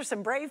 And those are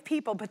some brave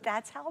people, but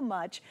that's how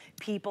much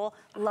people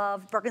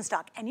love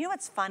Birkenstock. And you know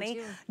what's funny?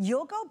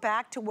 You'll go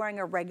back to wearing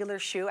a regular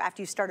shoe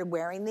after you started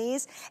wearing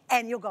these,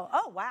 and you'll go,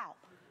 oh, wow.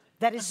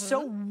 That is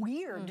so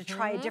weird to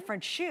try a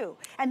different shoe.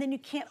 And then you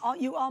can't,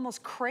 you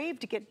almost crave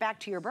to get back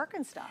to your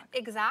Birkenstock.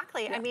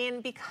 Exactly. I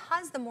mean,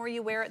 because the more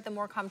you wear it, the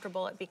more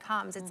comfortable it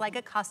becomes. It's like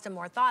a custom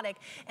orthotic.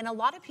 And a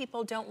lot of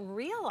people don't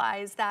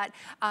realize that,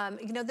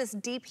 you know, this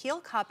deep heel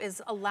cup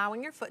is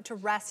allowing your foot to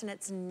rest in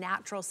its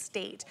natural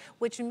state,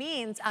 which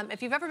means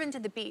if you've ever been to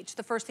the beach,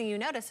 the first thing you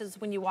notice is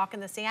when you walk in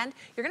the sand,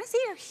 you're gonna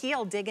see your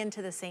heel dig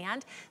into the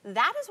sand.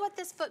 That is what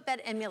this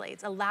footbed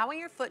emulates, allowing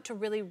your foot to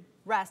really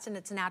rest in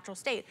its natural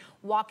state,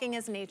 walking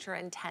as nature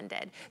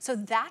intended. So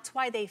that's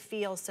why they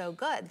feel so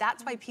good.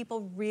 That's why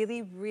people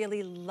really,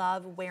 really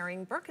love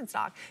wearing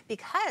Birkenstock,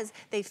 because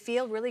they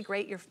feel really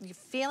great. You're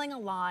feeling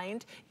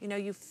aligned. You know,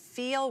 you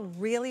feel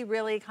really,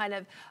 really kind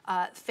of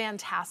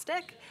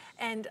fantastic.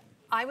 And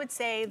I would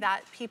say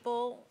that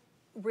people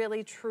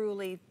really,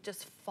 truly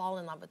just fall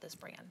in love with this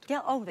brand. Yeah,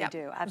 oh, they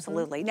do,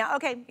 absolutely. Now,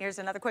 okay, here's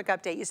another quick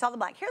update. You saw the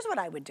black. Here's what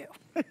I would do,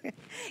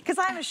 because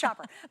I'm a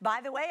shopper. By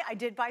the way, I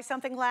did buy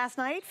something last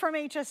night from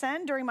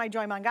HSN during my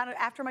Joy Mangano,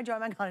 after my Joy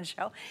Mangano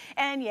show.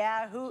 And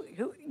yeah,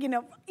 you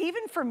know,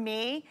 even for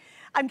me,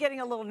 I'm getting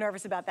a little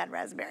nervous about that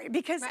raspberry,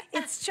 because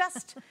it's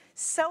just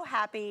so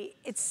happy.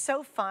 It's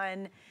so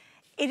fun.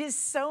 It is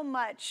so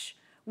much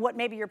what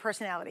maybe your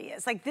personality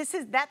is. Like,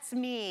 that's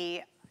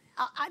me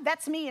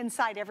That's me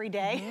inside every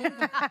day.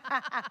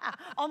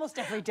 Almost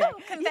every day. Oh,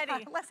 confetti. Yeah,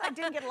 unless I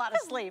didn't get a lot of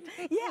sleep.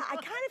 Yeah, I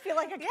kind of feel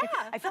like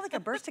I feel like a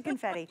burst of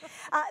confetti.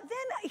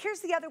 Then here's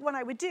the other one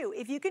I would do.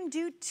 If you can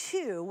do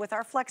two with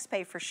our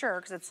FlexPay for sure,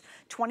 because it's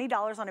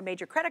 $20 on a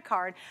major credit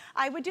card,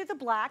 I would do the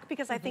black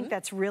because I think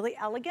that's really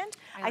elegant.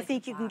 I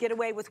think you can get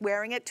away with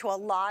wearing it to a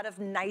lot of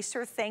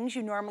nicer things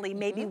you normally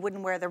maybe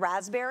wouldn't wear the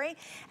raspberry.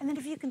 And then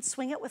if you can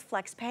swing it with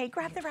FlexPay,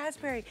 grab the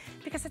raspberry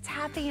because it's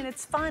happy and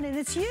it's fun and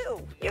it's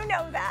you. You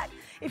know that.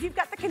 If you've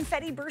got the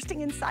confetti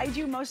bursting inside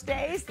you most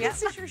days,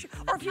 this is your shoe.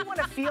 Or if you want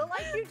to feel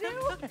like you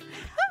do.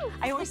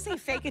 I always say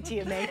fake it till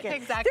you make it.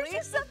 Exactly.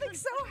 There's just something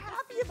so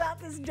happy about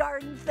this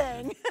darn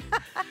thing.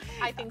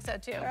 I think so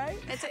too. Right?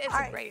 It's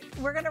right, great.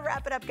 We're going to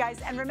wrap it up, guys.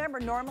 And remember,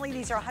 normally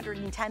these are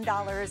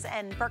 $110.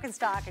 And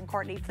Birkenstock and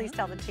Courtney, please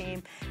tell the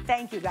team,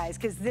 thank you guys,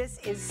 because this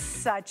is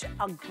such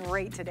a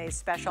great today's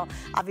special.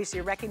 Obviously,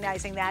 you're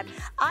recognizing that.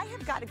 I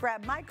have got to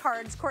grab my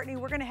cards. Courtney,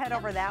 we're going to head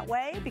over that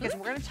way because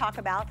we're going to talk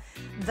about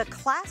the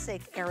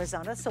classic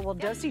Arizona. So we'll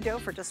do-si-do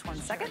for just one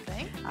second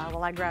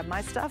while I grab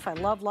my stuff. I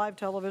love live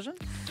television.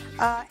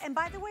 And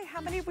by the way,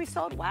 how many have we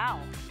sold? Wow.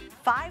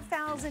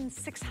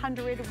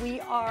 5,600. We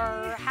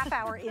are half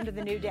hour into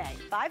the new day.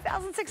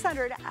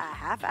 5,600, a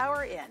half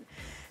hour in.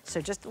 So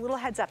just a little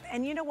heads up.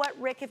 And you know what,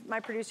 Rick, my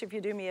producer, if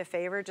you do me a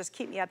favor, just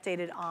keep me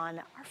updated on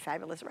our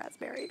fabulous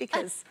raspberry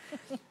because,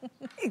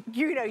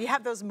 you know, you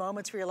have those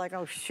moments where you're like,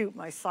 oh, shoot,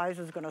 my size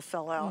is going to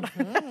sell out.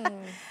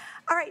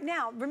 All right,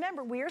 now,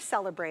 remember, we are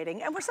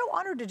celebrating, and we're so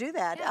honored to do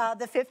that,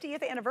 the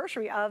 50th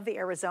anniversary of the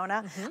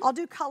Arizona. I'll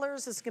do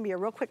colors. This is going to be a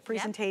real quick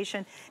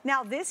presentation.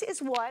 Now, this is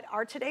what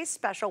our today's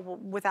special,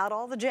 without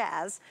all the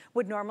jazz,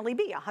 would normally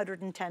be,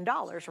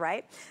 $110,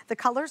 right? The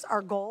colors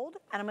are gold,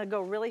 and I'm going to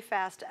go really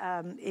fast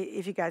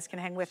if you guys can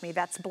hang with me.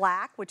 That's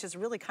black, which is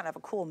really kind of a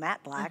cool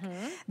matte black.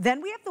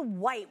 Then we have the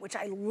white, which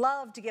I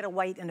love to get a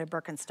white in a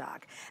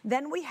Birkenstock.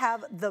 Then we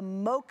have the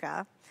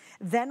mocha.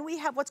 Then we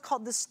have what's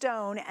called the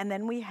stone, and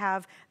then we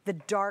have the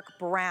dark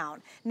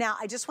brown. Now,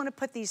 I just want to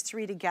put these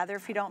three together,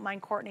 if you don't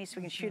mind, Courtney, so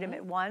we can shoot them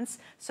at once.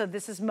 So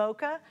this is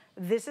mocha,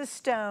 this is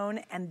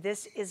stone, and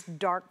this is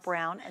dark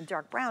brown, and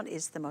dark brown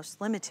is the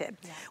most limited.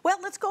 Well,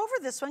 let's go over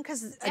this one,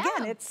 because,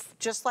 again, it's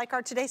just like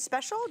our today's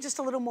special, just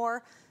a little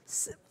more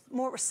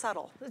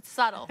subtle. It's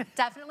subtle,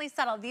 definitely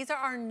subtle. These are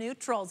our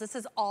neutrals. This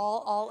is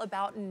all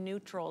about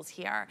neutrals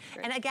here.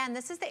 Great. And again,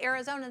 this is the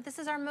Arizona. This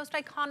is our most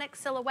iconic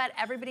silhouette.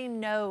 Everybody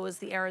knows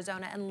the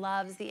Arizona and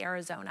loves the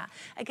Arizona.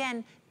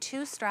 Again,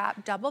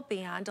 two-strap, double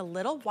band, a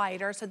little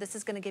wider, so this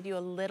is going to give you a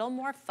little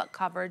more foot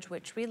coverage,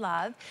 which we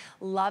love.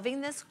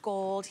 Loving this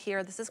gold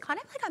here. This is kind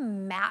of like a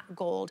matte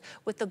gold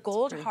with the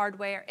gold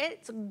hardware.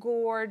 It's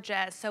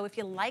gorgeous. So if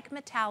you like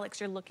metallics,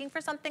 you're looking for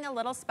something a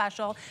little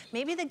special,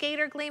 maybe the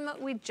Gator Gleam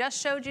we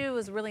just showed you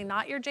is really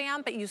not your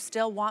jam, but you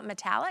still want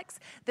metallics,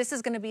 this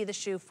is going to be the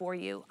shoe for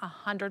you,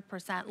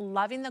 100%.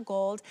 Loving the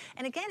gold.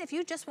 And again, if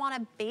you just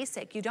want a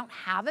basic, you don't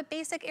have a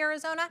basic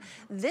Arizona,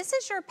 this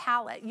is your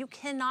palette. You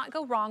cannot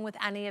go wrong with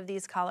any of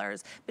these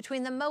colors.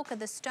 Between the mocha,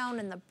 the stone,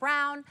 and the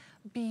brown,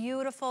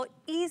 beautiful,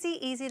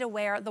 easy to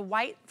wear. The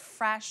white,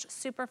 fresh,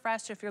 super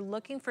fresh. So if you're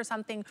looking for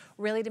something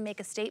really to make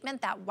a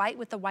statement, that white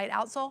with the white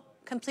outsole,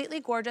 completely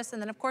gorgeous.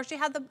 And then of course you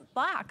have the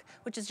black,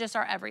 which is just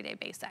our everyday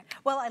basic.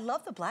 Well, I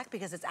love the black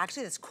because it's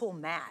actually this cool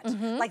matte.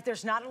 Like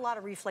there's not a lot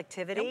of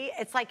reflectivity.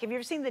 It's like, have you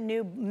ever seen the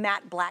new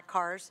matte black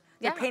cars?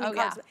 They're painting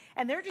cars.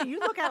 And you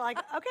look at it like,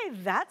 okay,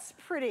 that's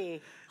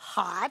pretty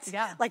hot.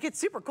 Like it's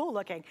super cool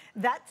looking.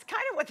 That's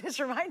kind of what this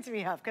reminds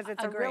me of because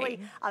it's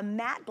a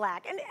matte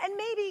black. And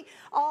maybe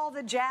all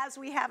the jazz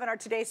we have in our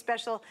today's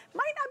special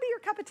might not be your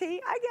cup of tea.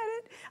 I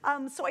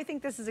get it. So I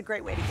think this is a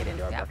great way to get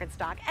into our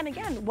Birkenstock. And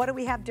again, what do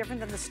we have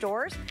different than the stores?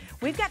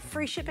 We've got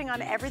free shipping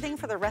on everything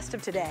for the rest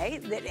of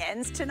today that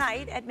ends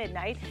tonight at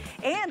midnight.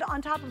 And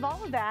on top of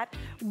all of that,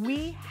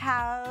 we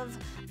have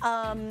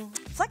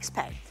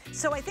FlexPay.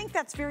 So I think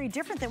that's very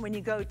different than when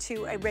you go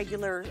to a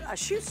regular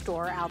shoe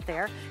store out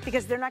there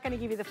because they're not going to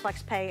give you the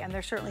FlexPay and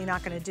they're certainly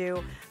not going to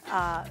do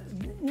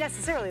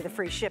necessarily the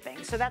free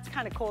shipping. So that's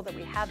kind of cool that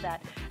we have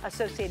that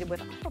associated with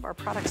all of our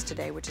products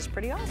today, which is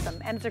pretty awesome.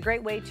 And it's a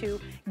great way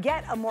to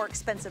get a more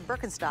expensive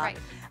Birkenstock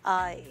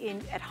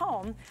at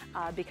home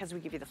because we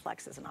give you the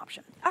Flex as an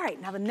option. All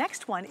right, now the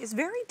next one is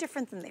very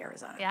different than the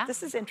Arizona.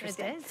 This is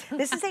interesting. It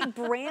is. This is a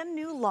brand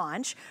new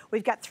launch.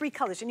 We've got three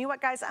colors. And you know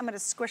what, guys? I'm going to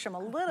squish them a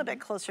little bit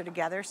closer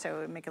together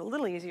so make it a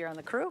little easier on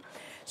the crew.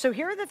 So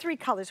here are the three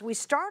colors. We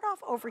start off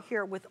over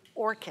here with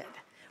Orchid,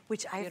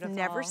 which I've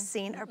never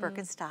seen a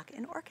Birkenstock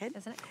in Orchid.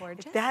 Isn't it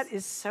gorgeous? That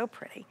is so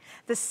pretty.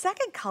 The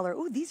second color,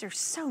 ooh, these are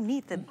so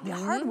neat. The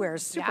hardware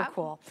is super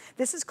cool.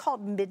 This is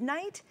called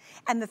Midnight,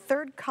 and the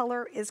third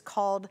color is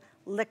called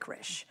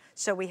Licorice.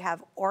 So we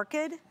have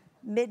Orchid,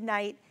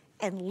 Midnight,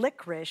 and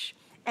Licorice.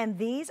 And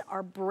these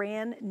are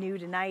brand new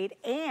tonight,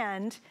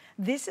 and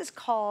this is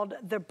called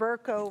the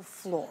Birko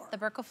Floor. The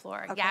Birko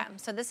Floor,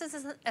 So this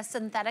is a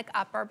synthetic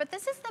upper, but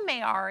this is the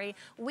Mayari.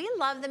 We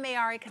love the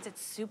Mayari because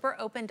it's super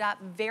opened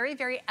up,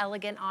 very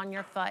elegant on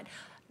your foot.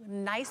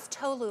 Nice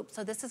toe loop,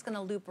 so this is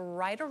gonna loop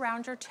right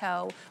around your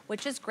toe,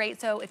 which is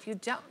great. So if you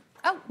don't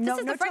Oh, no, this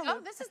is no the Franca. toe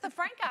Oh, this is the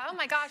Franca. Oh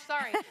my gosh,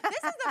 sorry.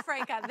 This is the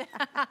Franca.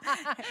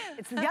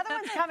 It's the other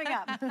one's coming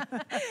up.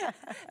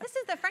 This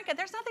is the Franca.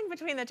 There's nothing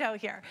between the toe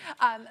here.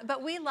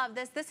 But we love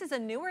this. This is a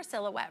newer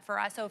silhouette for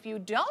us. So if you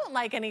don't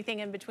like anything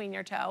in between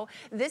your toe,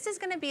 this is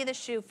going to be the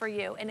shoe for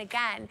you. And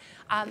again,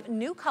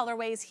 new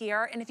colorways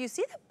here. And if you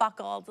see the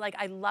buckle, like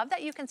I love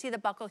that you can see the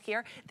buckle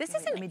here. This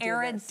is an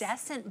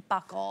iridescent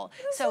buckle.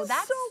 So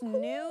that's so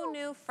cool.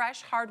 new,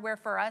 fresh hardware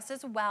for us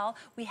as well.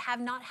 We have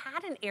not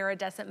had an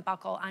iridescent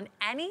buckle on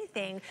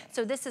anything.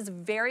 So this is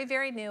very,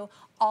 very new.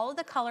 All of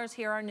the colors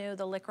here are new,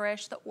 the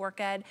licorice, the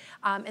orchid,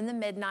 and the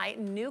midnight.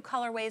 New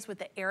colorways with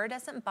the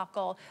iridescent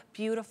buckle,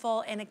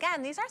 beautiful. And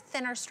again, these are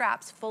thinner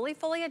straps,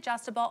 fully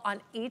adjustable on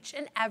each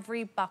and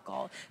every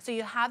buckle. So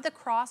you have the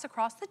cross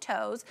across the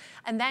toes,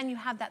 and then you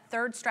have that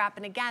third strap.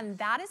 And again,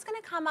 that is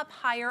gonna come up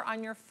higher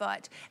on your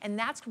foot, and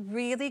that's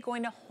really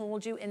going to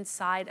hold you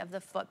inside of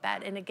the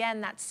footbed. And again,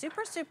 that's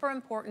super, super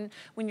important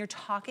when you're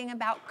talking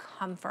about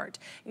comfort.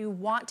 You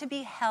want to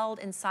be held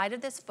inside of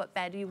this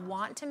footbed. You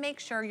want to make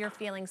sure you're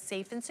feeling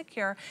safe and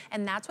secure,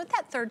 and that's what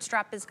that third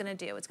strap is going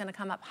to do. It's going to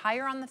come up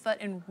higher on the foot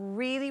and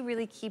really,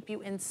 really keep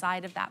you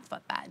inside of that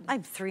footbed.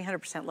 I'm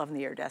 300% loving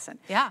the iridescent.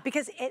 Yeah.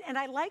 Because and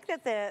I like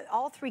that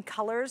all three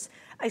colors,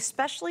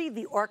 especially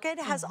the orchid,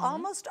 has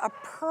almost a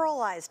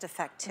pearlized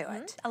effect to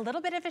it. A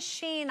little bit of a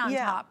sheen on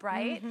top,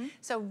 right?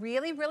 So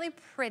really, really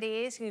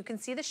pretty. So you can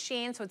see the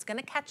sheen, so it's going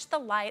to catch the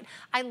light.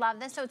 I love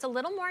this. So it's a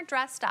little more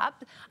dressed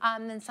up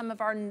than some of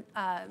our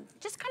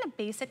just kind of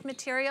basic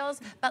materials,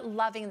 but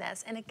loving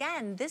this. And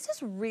again, this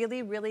is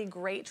really, really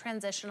great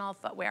transitional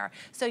footwear.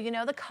 So you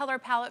know the color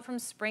palette from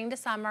spring to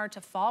summer to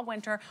fall,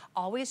 winter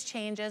always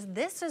changes.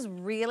 This is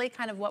really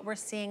kind of what we're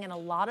seeing in a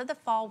lot of the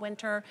fall,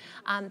 winter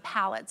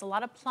palettes, a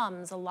lot of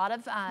plums, a lot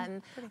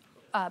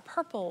of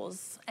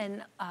purples,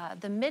 and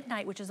the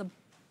midnight, which is a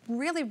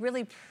really,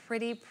 really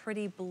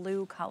pretty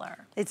blue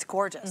color. It's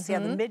gorgeous. Yeah,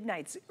 the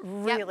midnight's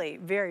really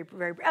very,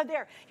 very, oh,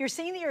 there. You're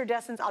seeing the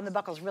iridescence on the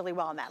buckles really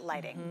well in that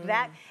lighting.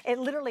 That, it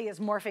literally is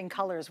morphing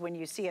colors when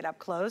you see it up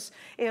close.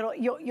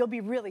 You'll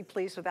be really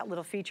pleased with that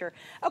little feature.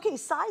 Okay,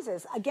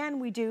 sizes. Again,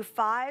 we do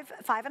 5,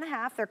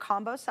 5.5. They're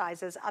combo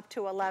sizes up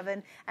to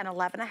 11 and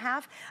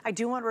 11.5. I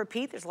do want to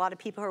repeat, there's a lot of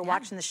people who are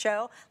watching the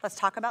show. Let's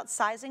talk about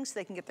sizing so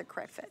they can get the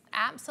correct fit.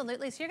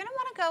 Absolutely. So you're going to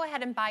want to go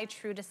ahead and buy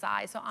true to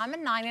size. So I'm a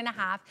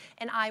 9.5,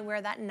 and I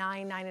wear that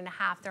 9,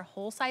 9.5. They're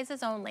whole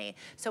sizes only.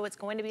 So it's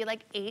going to be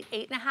like 8,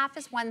 8.5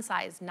 is one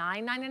size,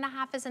 9,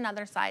 9.5 is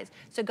another size.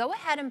 So go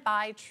ahead and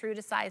buy true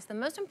to size. The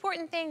most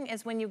important thing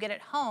is when you get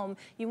it home,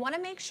 you want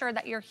to make sure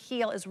that your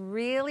heel is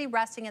really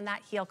resting in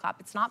that heel cup.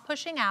 It's not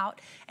pushing out,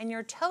 and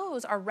your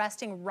toes are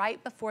resting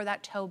right before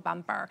that toe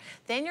bumper.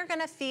 Then you're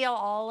going to feel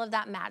all of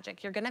that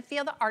magic. You're going to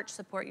feel the arch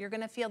support. You're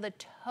going to feel the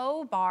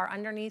toe bar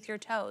underneath your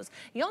toes.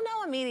 You'll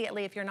know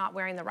immediately if you're not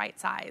wearing the right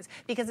size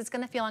because it's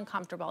going to feel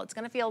uncomfortable. It's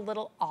going to feel a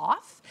little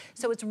off.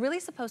 So it's really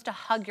supposed to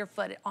hug your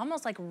foot. It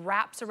almost like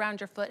wraps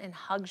around your foot and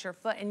hugs your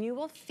foot, and you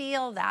will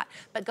feel that.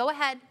 But go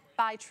ahead,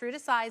 buy true to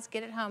size,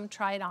 get it home,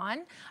 try it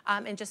on,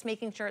 and just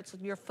making sure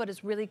your foot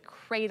is really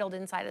cradled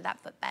inside of that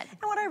footbed.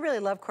 And what I really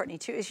love, Courtney,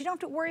 too, is you don't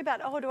have to worry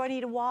about, oh, do I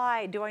need a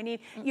wide? Do I need,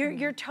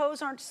 your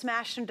toes aren't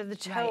smashed into the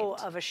toe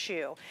of a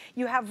shoe.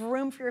 You have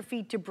room for your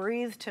feet to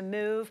breathe, to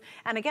move.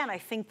 And again, I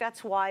think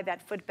that's why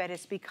that footbed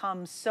has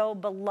become so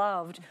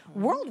beloved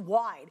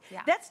worldwide.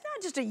 Yeah. That's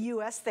not just a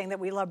US thing that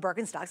we love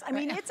Birkenstocks. I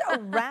mean, it's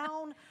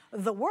around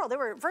the world. They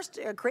were first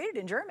created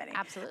in Germany.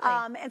 Absolutely.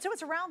 And so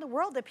it's around the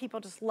world that people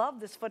just love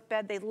this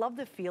footbed. They love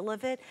the feel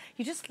of it.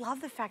 You just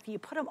love the fact that you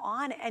put them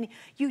on and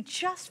you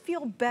just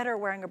feel better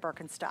wearing a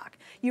Birkenstock.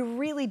 You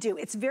really do.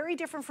 It's very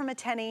different from a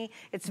tenny.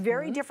 It's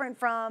very different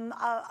from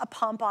a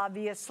pump,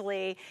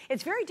 obviously.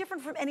 It's very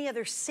different from any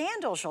other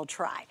sandals you'll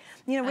try.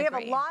 You know, we have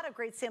a lot of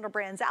great sandal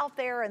brands out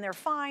there, and they're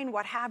fine,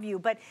 what have you,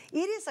 but it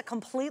is a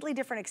completely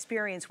different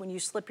experience when you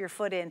slip your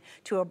foot in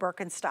to a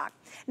Birkenstock.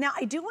 Now,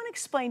 I do want to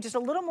explain just a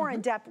little more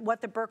in depth what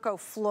the Birko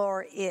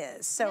floor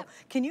is. So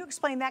can you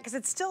explain that? Because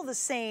it's still the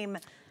same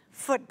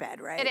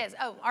footbed, right? It is.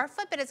 Oh, our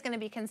footbed is going to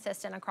be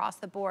consistent across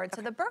the board.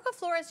 So the Birko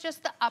floor is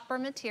just the upper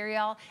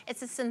material.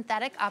 It's a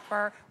synthetic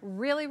upper,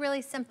 really,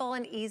 really simple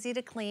and easy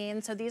to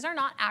clean. So these are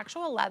not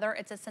actual leather.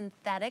 It's a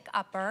synthetic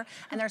upper.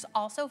 And there's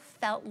also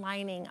felt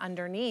lining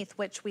underneath,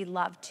 which we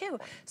love too.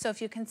 So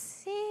if you can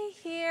see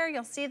here,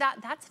 you'll see that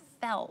that's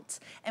felt.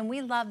 And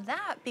we love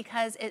that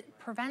because it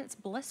prevents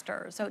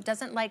blisters. So it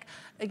doesn't, like,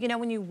 you know,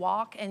 when you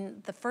walk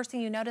and the first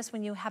thing you notice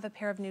when you have a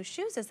pair of new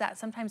shoes is that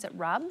sometimes it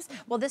rubs.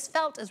 Well, this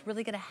felt is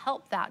really going to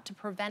help that to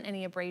prevent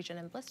any abrasion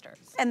and blisters.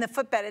 And the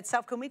footbed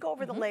itself, can we go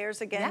over the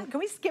layers again? Yeah.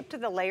 Can we skip to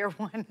the layer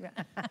one?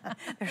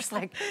 There's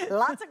like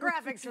lots of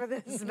graphics for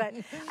this, but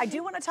I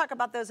do want to talk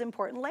about those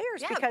important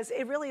layers because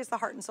it really is the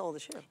heart and soul of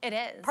the shoe. It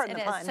is. Pardon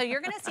the pun. So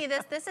you're going to see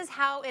this. This is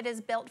how it is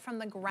built from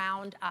the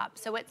ground up.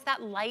 So it's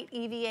that light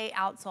EVA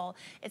outsole.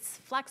 comfortable, it's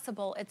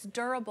flexible, it's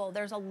durable.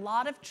 There's a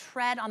lot of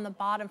tread on the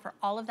bottom for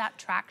all of that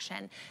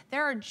traction.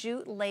 There are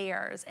jute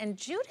layers, and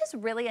jute is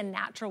really a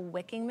natural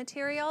wicking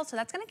material, so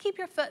that's gonna keep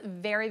your foot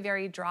very,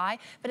 very dry,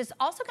 but it's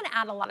also gonna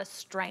add a lot of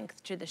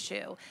strength to the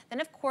shoe.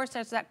 Then of course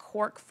there's that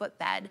cork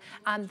footbed.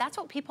 That's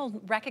what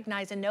people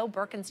recognize and know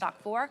Birkenstock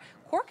for.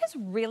 Cork is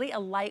really a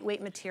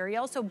lightweight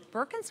material, so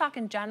Birkenstock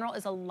in general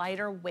is a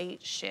lighter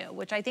weight shoe,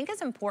 which I think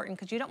is important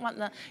because you don't want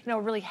the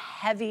really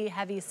heavy,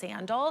 heavy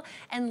sandal.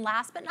 And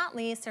last but not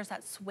least, there's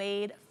that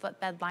suede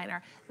footbed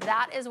liner.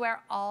 That is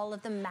where all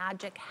of the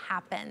magic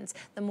happens.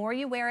 The more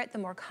you wear it, the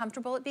more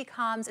comfortable it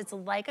becomes. It's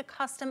like a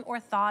custom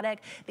orthotic.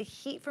 The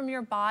heat from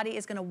your body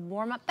is gonna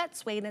warm up that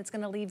suede, and it's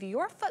gonna leave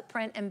your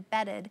footprint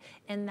embedded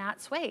in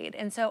that suede.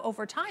 And so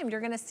over time,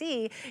 you're gonna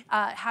see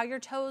how your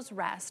toes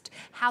rest,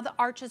 how the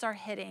arches are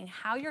hitting,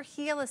 how your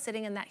heel is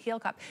sitting in that heel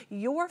cup.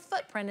 Your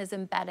footprint is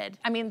embedded.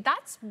 I mean,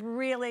 that's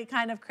really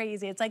kind of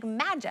crazy. It's like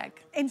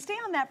magic. And stay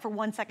on that for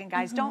 1 second,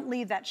 guys. Don't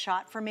leave that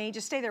shot for me.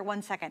 Just stay there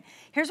 1 second.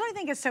 Here's what I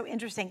think is so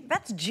interesting.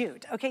 That's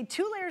jute, okay?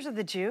 2 layers of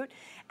the jute.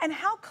 And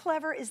how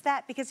clever is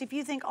that? Because if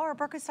you think, oh, our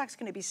Birkenstock's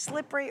gonna be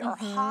slippery or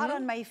hot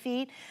on my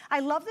feet, I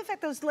love the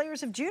fact those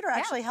layers of jute are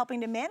actually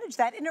helping to manage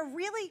that in a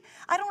really,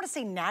 I don't wanna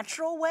say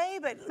natural way,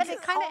 but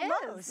it kind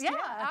of is. Yeah,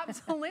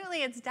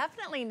 absolutely. It's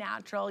definitely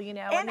natural, you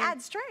know. And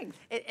adds strength.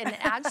 And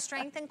it adds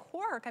strength and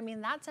cork. I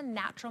mean, that's a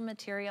natural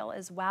material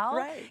as well.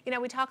 Right. You know,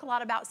 we talk a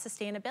lot about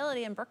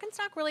sustainability, and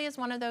Birkenstock really is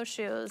one of those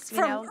shoes.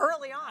 From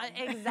early on.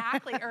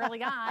 Exactly,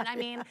 early on. I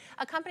mean,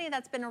 a company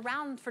that's been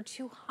around for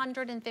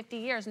 250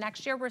 years.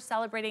 Next year, we're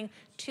celebrating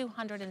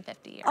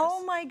 250 years.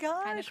 Oh my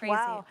gosh, kind of crazy.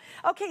 Wow.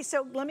 Okay,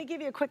 so let me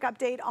give you a quick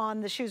update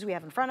on the shoes we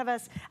have in front of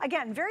us.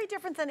 Again, very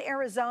different than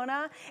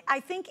Arizona. I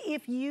think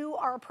if you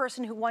are a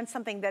person who wants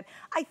something that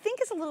I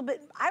think is a little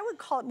bit, I would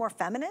call it more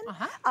feminine.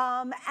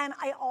 And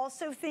I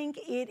also think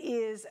it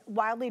is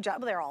wildly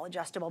adjustable. They're all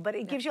adjustable, but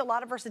it gives you a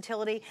lot of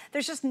versatility.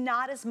 There's just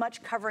not as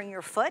much covering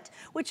your foot,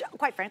 which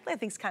quite frankly, I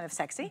think is kind of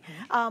sexy.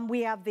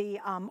 We have the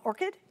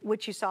Orchid,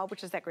 which you saw,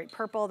 which is that great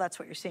purple. That's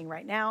what you're seeing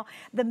right now.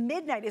 The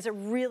Midnight is a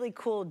really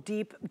cool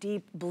deep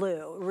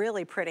blue,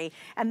 really pretty.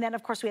 And then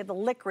of course we have the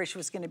Licorice,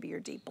 was gonna be your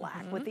deep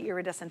black with the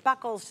iridescent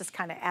buckles, just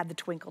kind of add the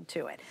twinkle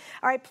to it.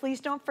 All right, please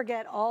don't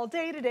forget all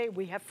day today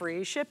we have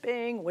free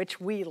shipping, which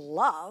we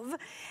love.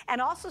 And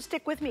also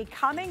stick with me,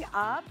 coming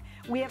up,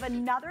 we have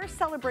another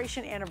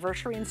celebration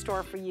anniversary in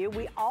store for you.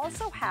 We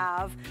also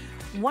have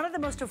one of the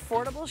most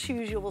affordable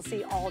shoes you will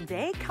see all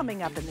day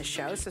coming up in the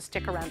show, so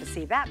stick around to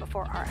see that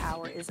before our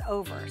hour is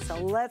over. So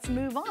let's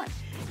move on,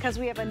 because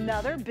we have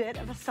another bit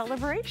of a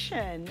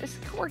celebration. This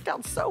worked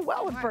out so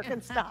well with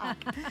Birkenstock.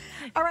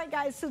 All right,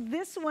 guys, so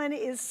this one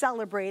is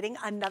celebrating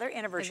another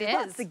anniversary.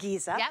 It's the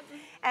Giza. Yep.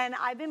 And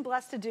I've been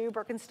blessed to do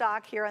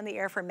Birkenstock here on the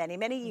air for many,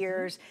 many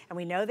years. And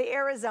we know the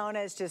Arizona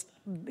is just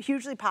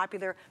hugely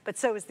popular, but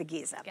so is the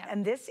Giza. Yep.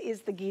 And this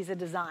is the Giza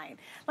design.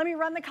 Let me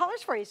run the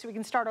colors for you so we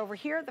can start over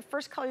here. The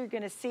first color you're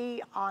gonna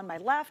see on my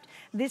left,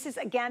 this is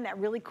again that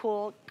really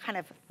cool, kind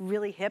of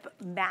really hip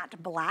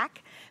matte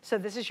black. So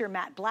this is your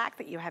matte black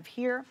that you have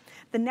here.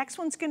 The next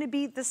one's gonna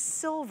be the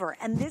silver,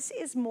 and this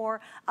is more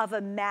of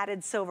a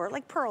matted silver,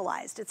 like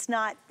pearlized. It's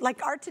not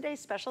like our today's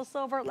special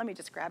silver. Let me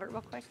just grab it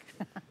real quick.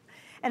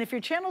 And if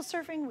you're channel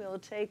surfing, we'll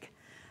take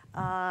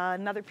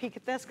another peek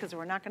at this because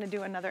we're not going to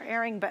do another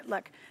airing. But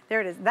look, there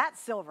it is. That's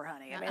silver,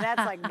 honey. I mean,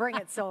 that's like bring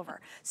it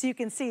silver. So you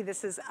can see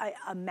this is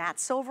a matte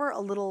silver, a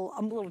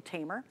little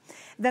tamer.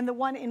 Then the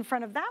one in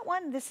front of that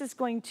one, this is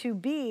going to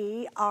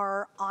be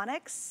our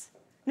onyx.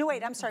 No,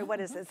 wait, I'm sorry. What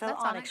is this?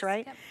 That's onyx,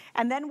 right? Yep.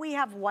 And then we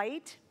have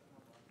white.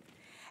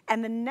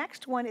 And the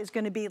next one is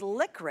going to be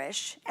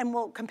licorice, and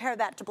we'll compare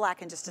that to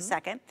black in just a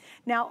second.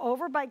 Now,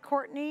 over by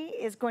Courtney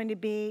is going to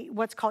be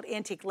what's called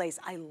antique lace.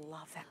 I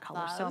love that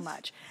color so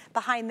much.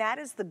 Behind that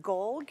is the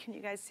gold. Can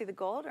you guys see the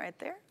gold right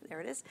there?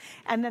 There it is.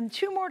 And then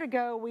 2 more to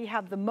go. We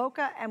have the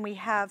mocha, and we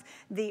have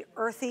the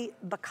earthy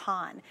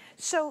pecan.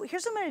 So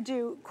here's what I'm going to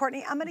do,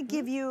 Courtney. I'm going to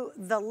give you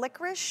the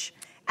licorice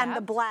and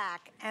the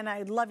black, and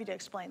I'd love you to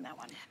explain that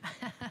one.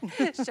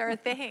 Sure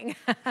thing.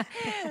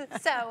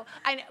 So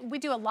we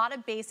do a lot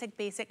of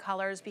basic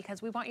colors because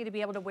we want you to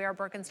be able to wear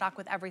Birkenstock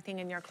with everything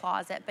in your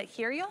closet. But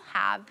here you'll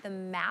have the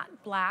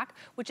matte black,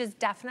 which is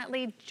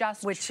definitely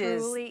just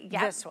truly,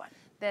 this one.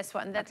 This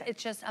one,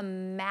 it's just a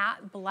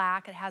matte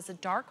black. It has a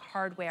dark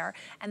hardware.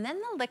 And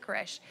then the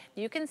licorice,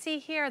 you can see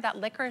here that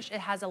licorice, it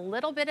has a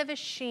little bit of a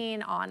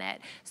sheen on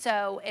it.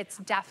 So it's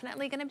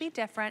definitely gonna be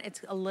different. It's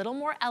a little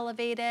more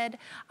elevated.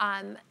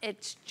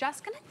 It's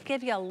just gonna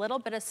give you a little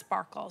bit of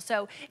sparkle.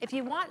 So if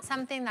you want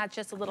something that's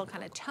just a little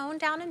kind of toned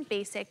down and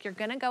basic, you're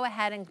gonna go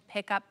ahead and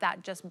pick up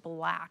that just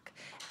black.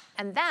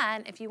 And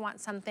then if you want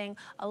something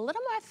a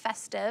little more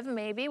festive,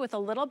 maybe with a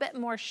little bit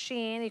more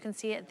sheen, you can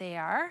see it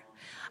there.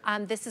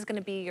 This is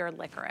gonna be your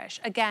licorice.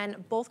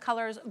 Again, both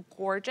colors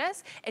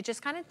gorgeous. It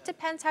just kind of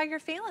depends how you're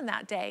feeling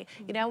that day.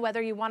 You know,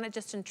 whether you want it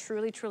just in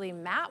truly, truly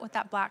matte with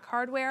that black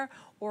hardware,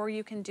 or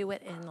you can do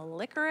it in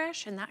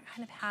licorice, and that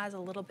kind of has a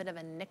little bit of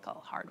a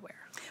nickel hardware.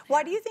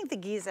 Why do you think the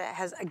Giza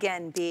has,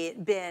 again,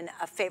 been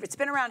a favorite? It's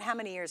been around how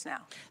many years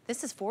now?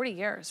 This is 40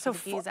 years for the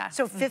Giza.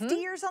 So 50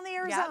 years on the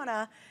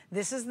Arizona. Yep.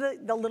 This is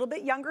the little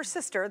bit younger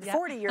sister, the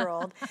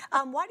 40-year-old.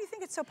 Why do you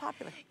think it's so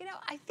popular? You know,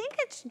 I think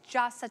it's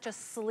just such a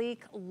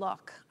sleek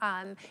look.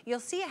 You'll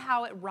see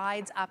how it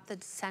rides up the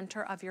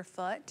center of your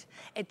foot.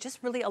 It just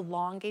really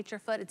elongates your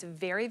foot. It's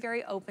very,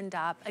 very opened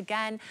up.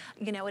 Again,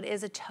 you know, it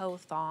is a toe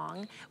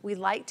thong. We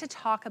like to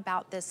talk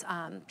about this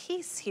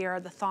piece here,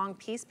 the thong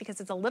piece, because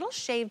it's a little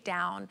shaved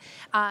down.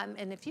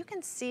 And if you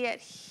can see it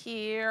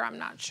here, I'm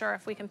not sure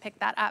if we can pick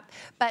that up,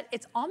 but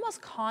it's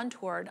almost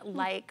contoured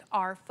like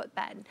our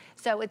footbed.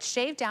 So it's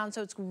shaved down,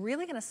 so it's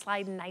really gonna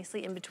slide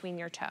nicely in between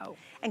your toe.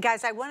 And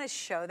guys, I wanna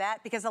show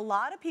that because a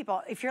lot of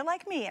people, if you're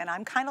like me, and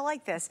I'm kind of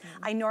like this,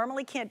 I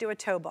normally can't do a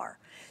toe bar.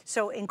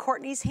 So in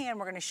Courtney's hand,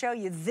 we're gonna show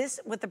you this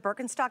with the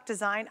Birkenstock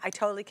design, I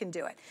totally can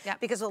do it. Yep.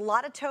 Because a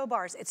lot of toe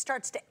bars, it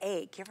starts to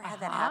ache. You ever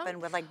had that happen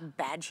with like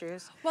bad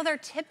shoes? Well, they're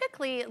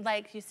typically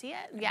like, you see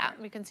it? Yeah,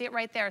 you can see it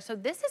right there. So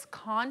this is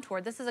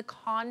contoured. This is a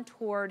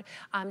contoured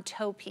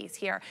toe piece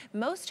here.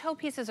 Most toe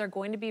pieces are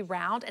going to be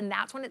round, and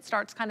that's when it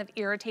starts kind of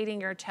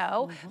irritating your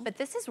toe. But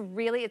this is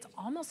really, it's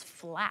almost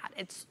flat.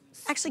 It's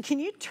actually, can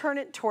you turn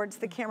it towards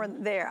the camera?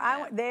 There,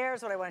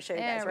 there's what I want to show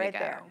you guys, right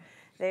there.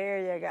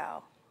 There you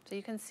go. So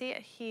you can see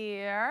it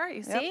here,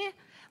 you see?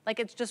 Like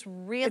it's just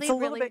really, it's a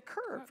little bit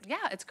curved. Yeah,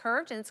 it's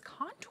curved and it's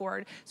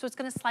contoured, so it's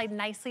gonna slide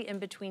nicely in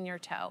between your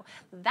toe.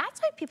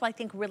 That's why people, I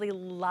think, really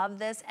love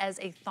this as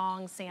a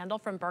thong sandal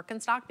from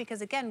Birkenstock,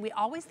 because again, we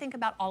always think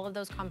about all of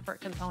those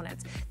comfort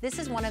components. This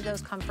is one of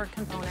those comfort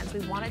components. We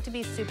want it to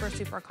be super,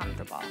 super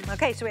comfortable.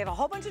 Okay, so we have a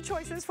whole bunch of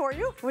choices for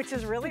you, which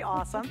is really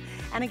awesome.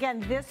 And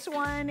again, this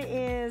one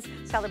is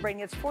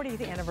celebrating its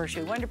 40th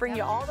anniversary. We wanted to bring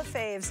you all the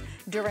faves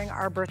during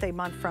our birthday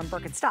month from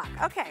Birkenstock.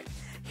 Okay.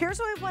 Here's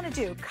what we want to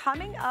do.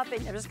 Coming up,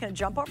 and I'm just going to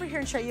jump over here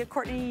and show you.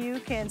 Courtney, you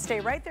can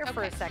stay right there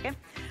for a second.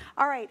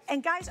 All right,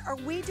 and guys, are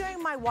we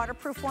doing my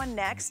waterproof one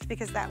next?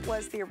 Because that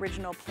was the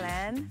original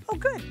plan. Oh,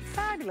 good,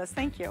 fabulous,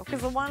 thank you.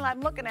 Because the one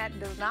I'm looking at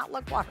does not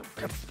look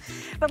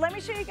waterproof. But let me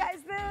show you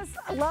guys this.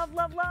 Love,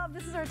 love, love.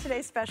 This is our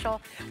today's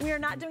special. We are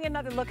not doing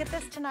another look at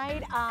this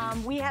tonight.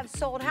 We have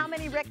sold how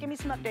many, Rick? Give me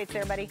some updates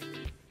there, buddy.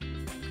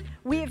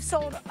 We have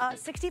sold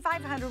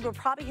 6,500. We'll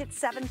probably hit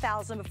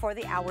 7,000 before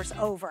the hour's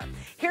over.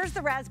 Here's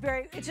the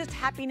raspberry. It's just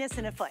happiness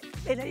in a foot,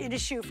 in a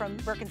shoe from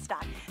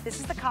Birkenstock. This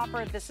is the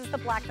copper. This is the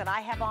black that I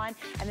have on,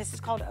 and this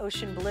is called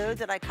ocean blue.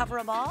 Did I cover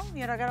them all?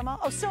 You know, I got them all?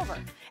 Oh, silver.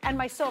 And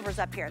my silver's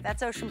up here.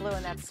 That's ocean blue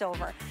and that's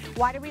silver.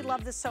 Why do we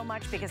love this so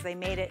much? Because they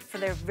made it for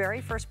their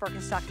very first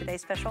Birkenstock Today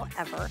special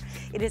ever.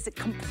 It is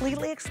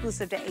completely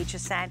exclusive to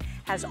HSN.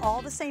 Has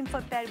all the same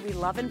footbed we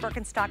love in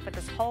Birkenstock, but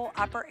this whole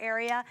upper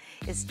area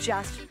is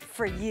just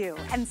for you.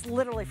 And it's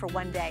literally for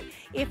one day.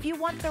 If you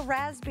want the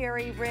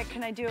raspberry, Rick,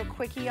 can I do a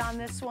quickie on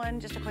this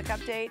one? Just a quick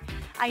update.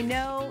 I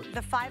know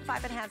the 5,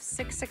 5.5,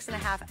 6,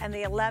 6.5, and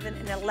the 11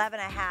 and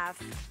 11.5.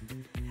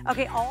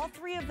 Okay, all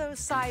three of those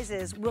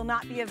sizes will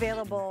not be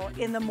available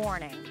in the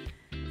morning.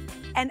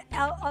 And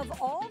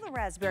of all the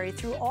raspberry,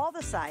 through all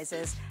the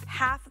sizes,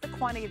 half of the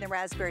quantity of the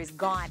raspberry is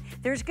gone.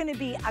 There's gonna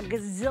be a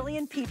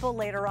gazillion people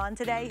later on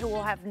today who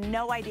will have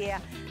no idea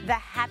the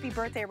happy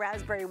birthday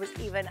raspberry was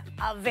even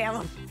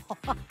available.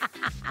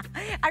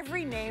 I've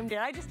renamed it.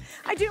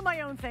 I do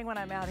my own thing when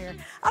I'm out here.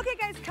 Okay,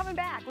 guys, coming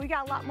back. We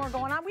got a lot more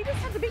going on. We just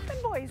had the Big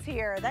Ben Boys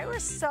here. They were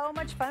so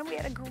much fun. We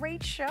had a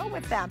great show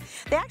with them.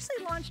 They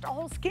actually launched a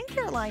whole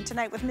skincare line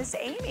tonight with Miss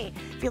Amy.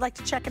 If you'd like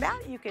to check it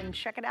out, you can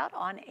check it out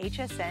on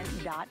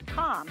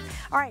hsn.com.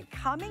 All right,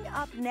 coming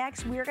up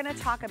next, we're going to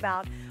talk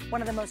about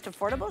one of the most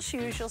affordable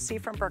shoes you'll see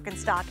from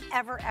Birkenstock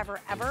ever, ever,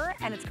 ever,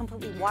 and it's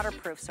completely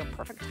waterproof, so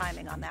perfect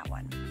timing on that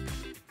one.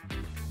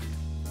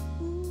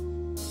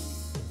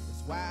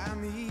 That's why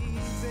I'm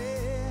easy.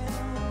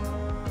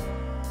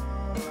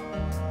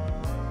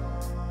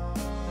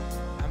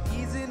 I'm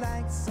easy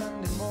like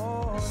Sunday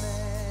morning.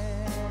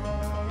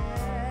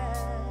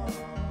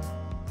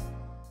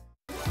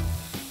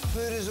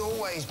 Food has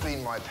always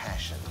been my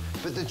passion.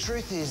 But the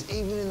truth is,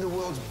 even in the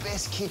world's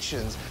best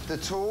kitchens, the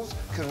tools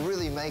can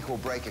really make or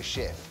break a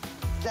chef.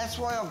 That's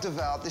why I've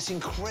developed this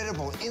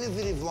incredible,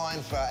 innovative line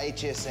for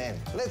HSN.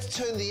 Let's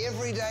turn the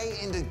everyday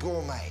into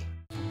gourmet.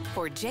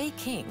 For Jay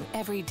King,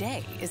 every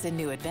day is a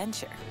new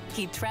adventure.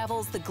 He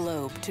travels the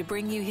globe to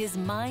bring you his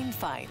mine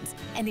finds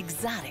and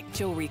exotic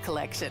jewelry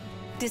collection.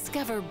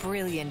 Discover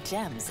brilliant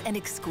gems and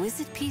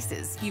exquisite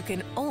pieces you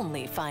can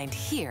only find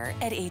here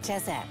at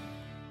HSN.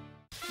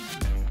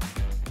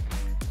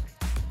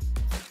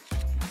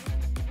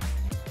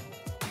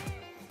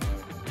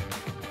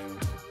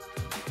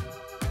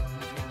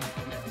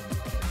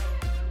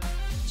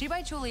 G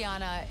by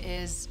Juliana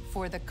is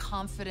for the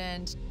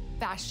confident,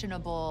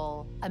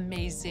 fashionable,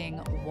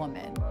 amazing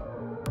woman.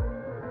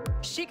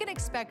 She can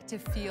expect to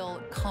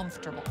feel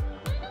comfortable.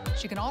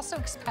 She can also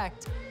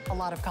expect a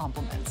lot of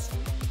compliments.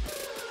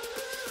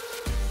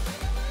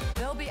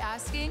 They'll be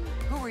asking,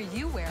 who are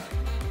you wearing?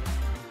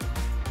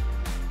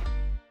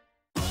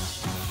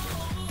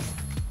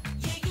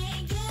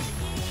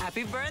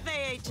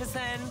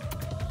 HSN.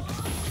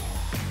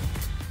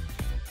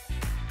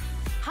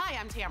 Hi,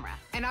 I'm Tamara.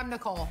 And I'm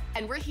Nicole.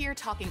 And we're here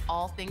talking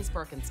all things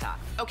Birkenstock.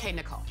 Okay,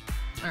 Nicole.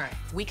 All right.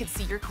 We could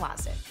see your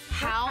closet.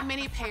 How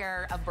many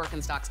pair of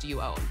Birkenstocks do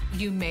you own?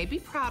 You may be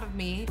proud of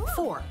me.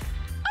 4.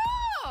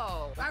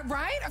 Oh!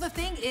 Right? The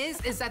thing is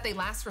that they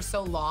last for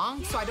so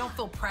long, so I don't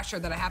feel pressure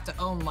that I have to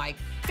own like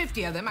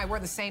 50 of them. I wear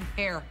the same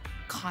pair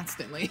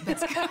constantly.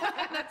 That's good.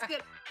 That's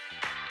good.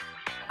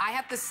 I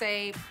have to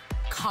say,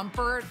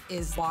 comfort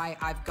is why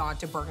I've gone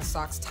to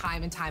Birkenstocks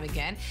time and time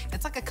again.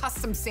 It's like a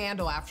custom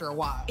sandal after a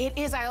while. It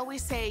is. I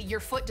always say your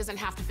foot doesn't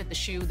have to fit the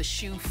shoe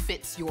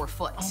fits your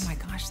foot. Oh my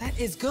gosh, that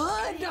is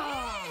good.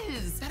 It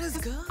is. That is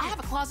good. I have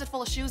a closet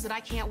full of shoes that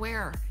I can't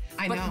wear.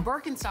 I know. But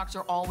Birkenstocks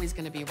are always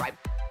going to be right.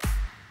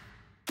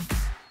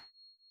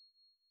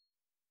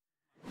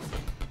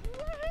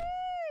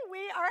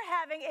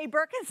 Having a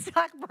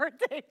Birkenstock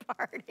birthday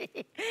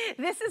party.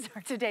 This is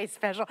our today's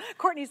special.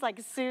 Courtney's like,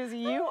 Susie,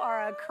 you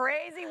are a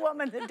crazy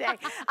woman today.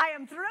 I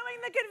am throwing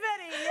the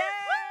confetti.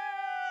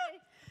 Yay!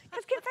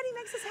 Because confetti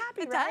makes us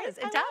happy, right?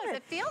 It does.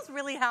 It feels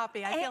really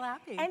happy. I feel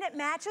happy. And it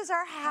matches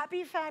our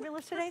Happy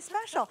Fabulous Today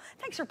special.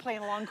 Thanks for playing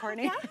along,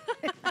 Courtney.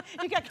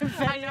 You got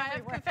confetti I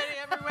have confetti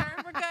everywhere.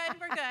 We're good.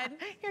 We're good.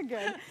 You're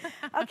good.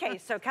 Okay,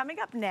 so coming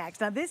up next,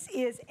 now this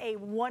is a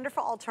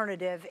wonderful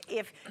alternative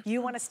if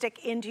you want to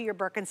stick into your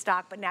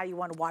Birkenstock, but now you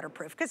want to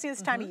waterproof. Because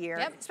this time of year,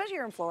 especially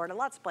here in Florida,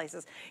 lots of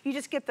places, you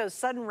just get those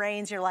sudden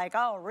rains. You're like,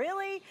 oh,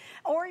 really?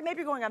 Or maybe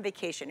you're going on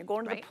vacation. You're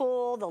going to the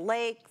pool, the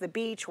lake, the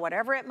beach,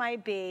 whatever it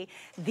might be.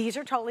 These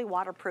are totally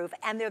waterproof,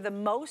 and they're the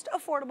most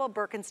affordable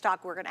Birkenstock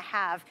we're going to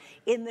have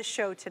in the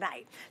show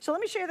tonight. So let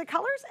me show you the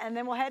colors, and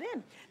then we'll head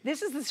in.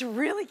 This is this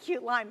really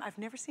cute lime. I've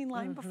never seen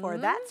lime before.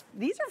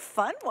 These are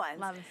fun ones.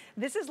 Love.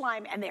 This is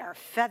lime, and they are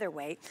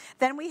featherweight.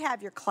 Then we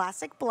have your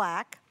classic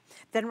black.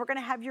 Then we're going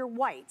to have your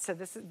white. So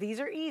these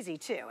are easy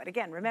too. And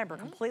again, remember,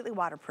 completely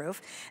waterproof.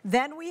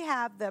 Then we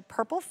have the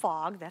purple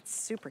fog. That's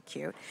super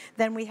cute.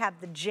 Then we have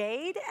the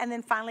jade. And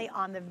then finally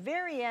on the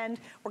very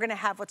end, we're going to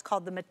have what's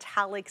called the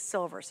metallic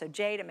silver. So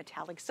jade and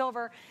metallic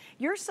silver.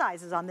 Your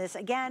sizes on this,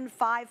 again,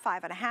 5,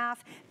 5.5.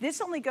 This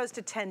only goes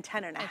to 10,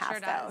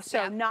 10.5 though.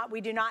 So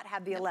we do not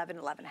have the 11,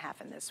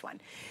 11.5 in this one.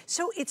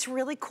 So it's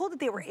really cool that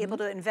they were able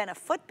to invent a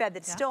footbed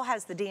that still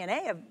has the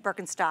DNA of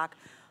Birkenstock,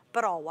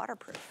 but all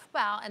waterproof.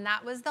 Well, and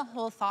that was the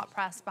whole thought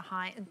process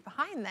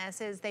behind this,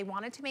 is they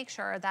wanted to make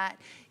sure that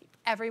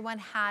everyone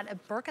had a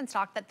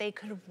Birkenstock that they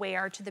could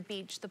wear to the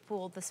beach, the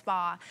pool, the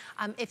spa.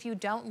 If you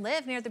don't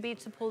live near the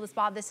beach, the pool, the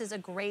spa, this is a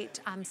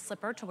great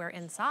slipper to wear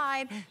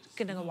inside. You're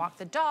gonna go walk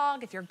the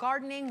dog, if you're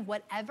gardening,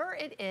 whatever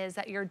it is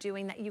that you're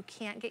doing that you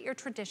can't get your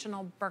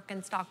traditional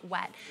Birkenstock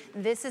wet,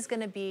 this is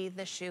gonna be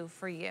the shoe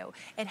for you.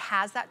 It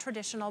has that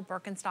traditional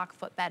Birkenstock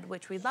footbed,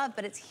 which we love,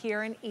 but it's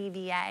here in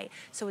EVA.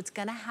 So it's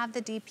gonna have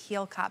the deep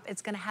heel cup.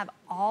 It's gonna have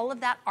all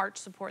of that arch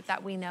support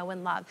that we know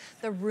and love.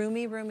 The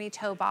roomy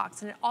toe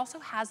box, and it also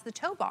has the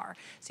toe bar.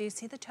 So you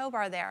see the toe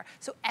bar there.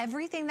 So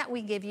everything that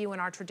we give you in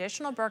our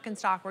traditional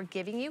Birkenstock, we're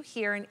giving you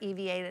here in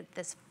EVA at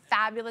this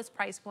fabulous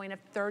price point of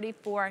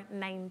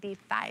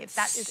 $34.95.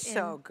 That is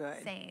so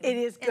insane. Good. It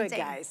is good,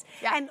 guys.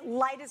 Yeah. And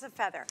light as a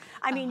feather.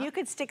 I mean, you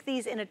could stick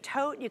these in a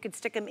tote, you could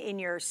stick them in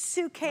your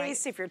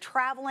suitcase if you're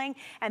traveling,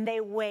 and they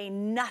weigh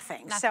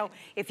nothing. So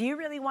if you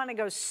really want to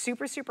go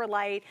super, super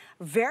light,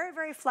 very,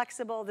 very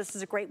flexible, this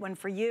is a great one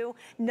for you.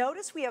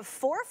 Notice we have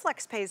 4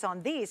 flex pays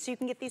on these, so you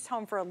can get these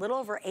home for a little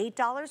over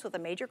 $8 with a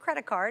major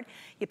credit card.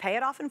 You pay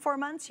it off in 4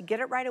 months, you get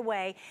it right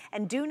away.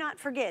 And do not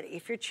forget,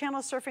 if you're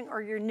channel surfing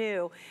or you're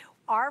new,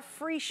 our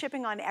free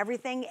shipping on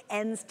everything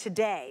ends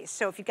today.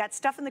 So if you've got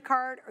stuff in the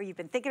cart or you've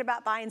been thinking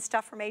about buying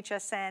stuff from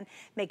HSN,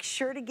 make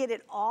sure to get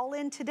it all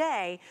in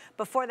today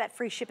before that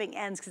free shipping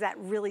ends, because that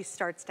really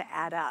starts to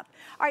add up.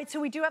 All right, so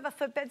we do have a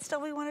footbed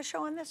still we want to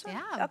show on this one?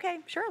 Yeah. Okay,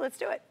 sure, let's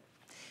do it.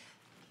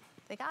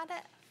 They got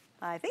it.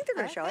 I think they're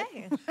going to show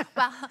it.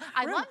 Well,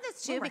 I love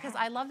this shoe because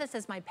I love this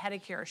as my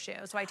pedicure shoe.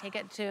 So I take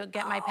it to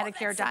get my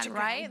pedicure done,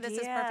 right? This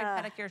is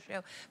perfect pedicure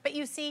shoe. But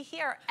you see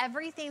here,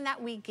 everything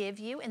that we give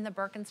you in the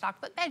Birkenstock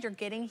footbed, you're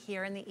getting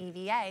here in the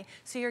EVA.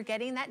 So you're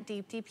getting that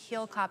deep, deep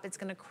heel cup. It's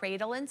going to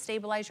cradle and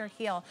stabilize your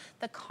heel.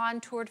 The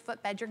contoured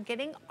footbed, you're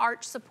getting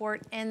arch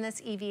support in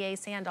this EVA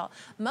sandal.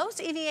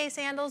 Most EVA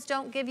sandals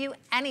don't give you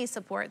any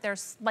support. They're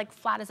like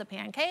flat as a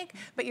pancake,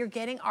 but you're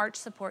getting arch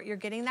support. You're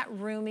getting that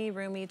roomy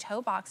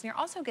toe box, and you're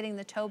also getting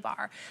the toe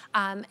bar.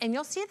 And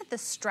you'll see that the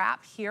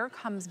strap here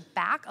comes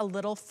back a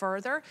little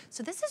further.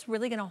 So this is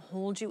really gonna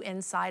hold you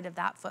inside of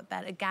that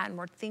footbed. Again,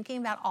 we're thinking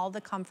about all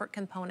the comfort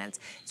components.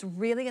 It's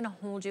really gonna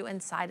hold you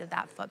inside of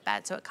that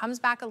footbed. So it comes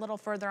back a little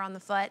further on the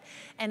foot.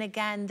 And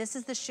again, this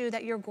is the shoe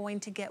that you're going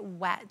to get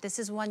wet. This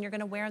is one you're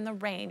gonna wear in the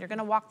rain. You're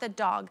gonna walk the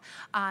dog.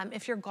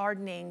 If you're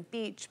gardening,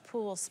 beach,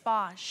 pool,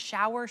 spa,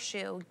 shower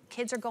shoe.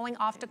 Kids are going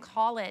off to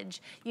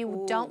college.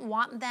 You don't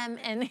want them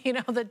in,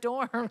 the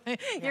dorm.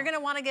 You're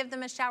gonna wanna give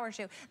them a shower power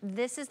shoe.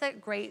 This is the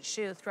great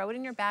shoe. Throw it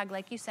in your bag.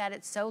 Like you said,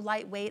 it's so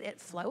lightweight, it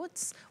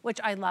floats, which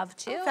I love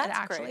too. Oh, that's it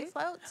actually great.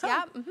 floats.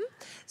 Huh. Yeah.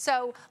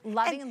 So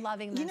loving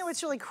this. You know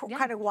what's really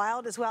kind of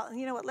wild as well?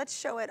 You know what? Let's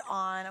show it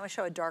on. I'm going to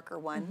show a darker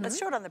one. Let's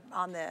show it on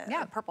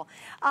the purple.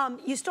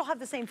 You still have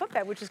the same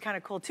footbed, which is kind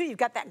of cool too. You've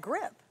got that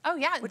grip. Oh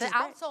yeah, the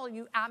outsole,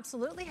 you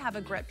absolutely have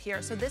a grip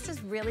here. So this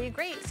is really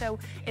great. So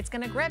it's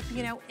gonna grip,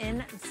 you know,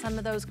 in some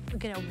of those,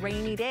 you know,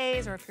 rainy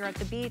days, or if you're at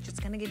the beach, it's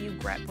gonna give you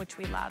grip, which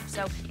we love.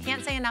 So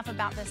can't say enough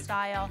about this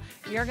style.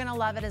 You're gonna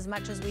love it as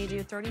much as we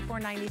do.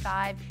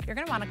 $34.95. You're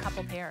gonna want a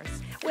couple pairs.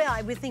 Well,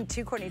 I would think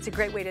too, Courtney, it's a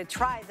great way to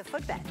try the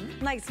footbed.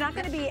 Like, it's not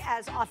gonna be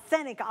as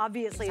authentic,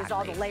 obviously, as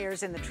all the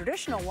layers in the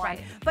traditional one,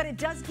 but it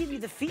does give you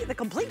the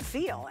complete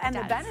feel and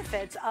the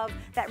benefits of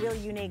that really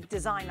unique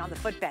design on the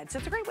footbed. So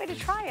it's a great way to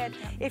try it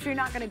if you're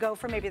not gonna go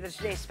for maybe the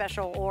today's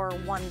special or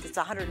one that's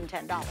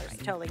 $110.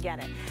 Totally get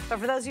it. But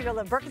for those of you who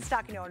love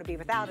Birkenstock and don't want to be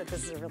without it,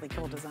 this is a really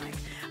cool design.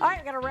 All right,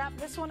 we're gonna wrap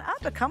this one up,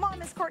 but come on,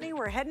 Miss Courtney,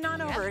 we're heading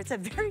on over. It's a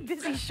very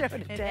busy show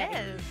today. It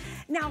is.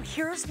 Now,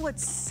 here's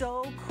what's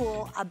so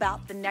cool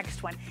about the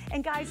next one.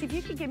 And guys, if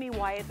you could give me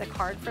Wyatt the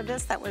card for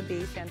this, that would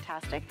be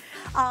fantastic.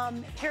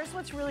 Here's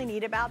what's really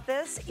neat about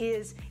this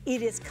is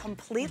it is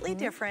completely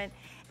different,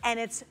 and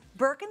it's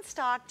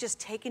Birkenstock just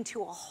taken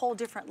to a whole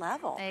different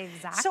level.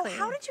 Exactly. So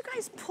how did you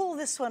guys pull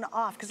this one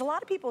off? Because a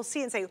lot of people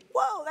see and say,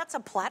 whoa, that's a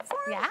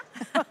platform? Yeah.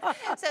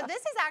 So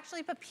this is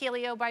actually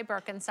Papilio by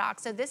Birkenstock.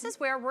 So this is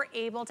where we're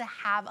able to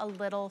have a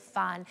little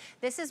fun.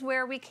 This is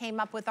where we came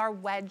up with our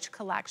wedge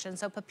collection.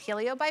 So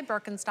Papilio by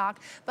Birkenstock.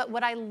 But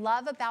what I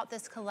love about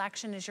this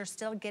collection is you're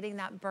still getting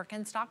that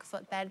Birkenstock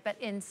footbed, but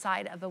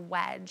inside of a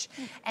wedge.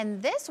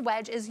 And this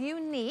wedge is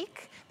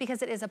unique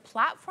because it is a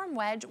platform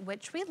wedge,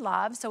 which we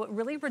love. So it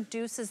really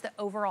reduces the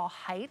overall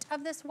height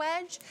of this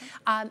wedge.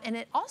 And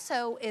it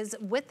also is,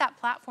 with that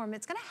platform,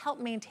 it's gonna help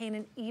maintain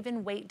an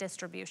even weight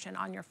distribution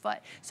on your foot.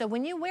 So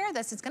when you wear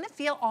this, it's gonna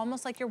feel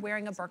almost like you're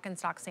wearing a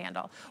Birkenstock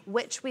sandal,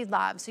 which we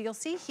love. So you'll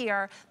see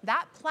here,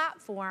 that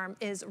platform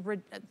is,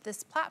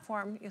 this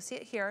platform, you'll see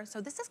it here.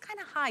 So this is kind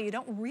of high, you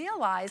don't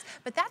realize,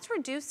 but that's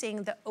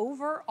reducing the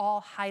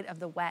overall height of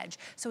the wedge.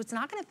 So it's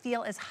not gonna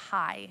feel as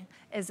high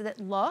as it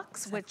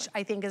looks, which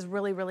I think is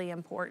really, really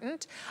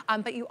important.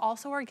 But you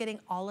also are getting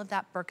all of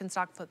that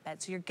Birkenstock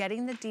footbed. So you're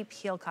getting the deep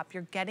heel cup,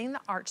 you're getting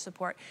the arch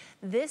support.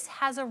 This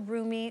has a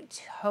roomy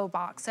toe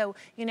box. So,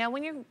 you know,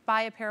 when you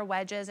buy a pair of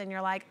wedges and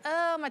you're like,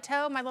 oh, my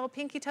toe, my little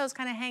pinky toe's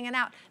kind of hanging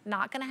out.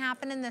 Not gonna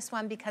happen in this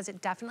one because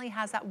it definitely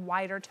has that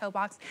wider toe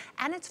box,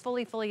 and it's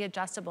fully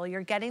adjustable.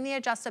 You're getting the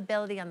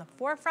adjustability on the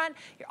forefront,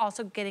 you're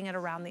also getting it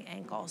around the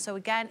ankle. So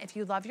again, if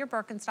you love your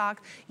Birkenstock,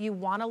 you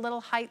want a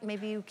little height,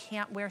 maybe you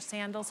can't wear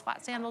sandals,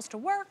 flat sandals to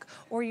work,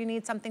 or you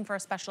need something for a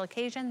special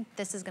occasion,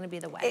 this is gonna be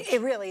the wedge.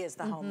 It really is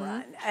the home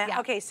run.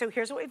 Okay, so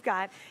here's what we've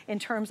got in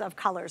terms of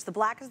colors. The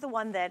black is the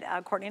one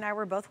that Courtney and I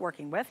were both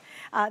working with.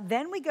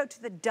 Then we go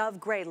to the dove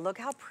gray. Look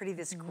how pretty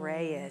this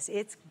gray is.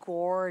 It's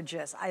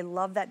gorgeous. I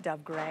love that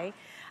dove gray.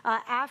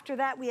 After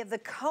that, we have the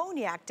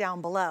cognac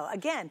down below.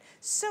 Again,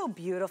 so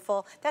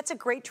beautiful. That's a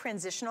great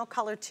transitional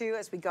color too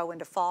as we go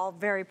into fall,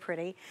 very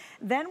pretty.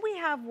 Then we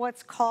have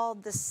what's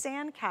called the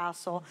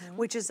sandcastle,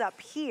 which is up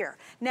here.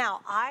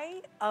 Now,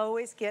 I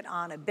always get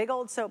on a big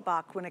old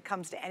soapbox when it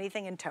comes to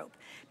anything in taupe,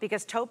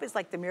 because taupe is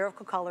like the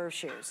miracle color of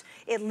shoes.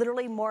 It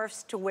literally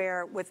morphs to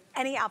wear with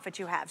any outfit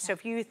you have. So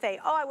if you say,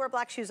 oh, I wear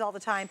black shoes all the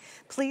time,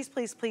 please,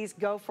 please, please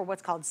go for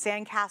what's called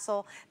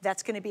sandcastle.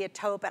 That's gonna be a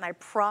taupe, and I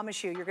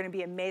promise you, you're gonna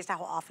be amazed at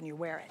how often you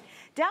wear it.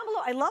 Down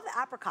below, I love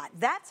the apricot.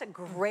 That's a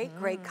great,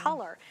 great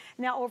color.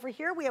 Now over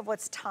here, we have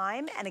what's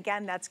thyme, and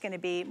again, that's gonna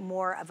be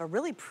more of a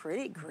really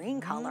pretty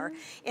green color.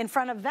 In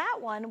front of that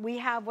one, we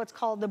have what's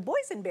called the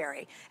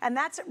boysenberry, and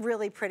that's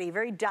really pretty,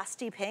 very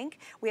dusty pink.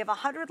 We have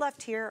 100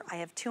 left here, I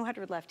have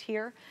 200 left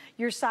here.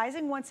 Your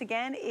sizing, once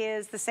again,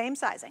 is the same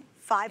sizing,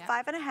 5,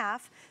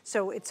 5.5.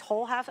 So it's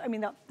whole half, I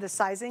mean, the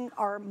sizing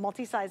are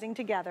multi-sizing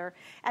together.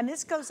 And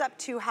this goes up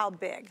to how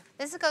big?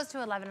 This goes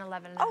to 11,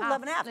 11 and a half. Oh,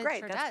 11 and a half, great,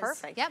 sure that's does.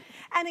 perfect. Yep.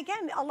 And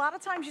again, a lot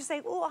of times you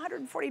say, oh,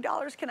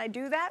 $140, can I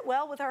do that?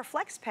 Well, with our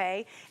Flex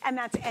Pay, and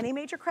that's any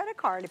major credit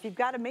card. If you've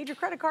got a major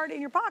credit card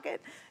in your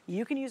pocket,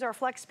 you can use our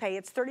Flex Pay.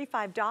 It's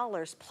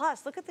 $35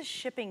 plus, look at the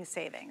shipping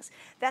savings.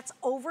 That's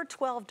over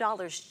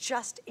 $12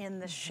 just in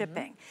the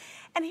shipping.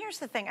 And here's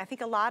the thing, I think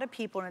a lot of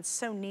people, and it's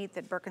so neat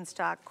that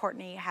Birkenstock,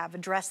 Courtney, have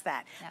addressed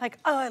that. Like,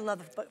 oh, I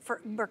love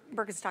the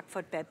Birkenstock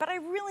footbed, but I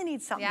really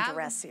need something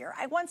dressier.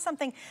 I want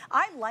something,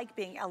 I like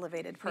being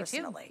elevated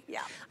personally.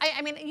 Yeah.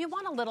 I mean, you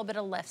want a little bit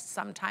of lift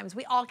sometimes.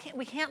 We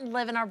can't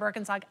live in our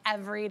Birkenstock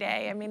every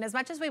day. I mean, as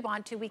much as we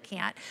want to, we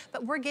can't.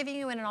 But we're giving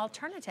you an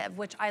alternative,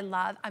 which I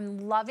love.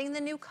 I'm loving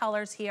the new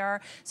colors here.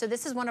 So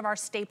this is one of our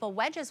staple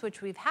wedges,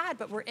 which we've had,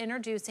 but we're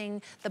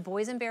introducing the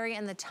boysenberry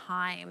and the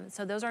thyme.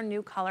 So those are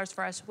new colors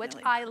for us, which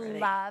I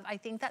love. I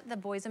think that the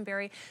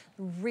boysenberry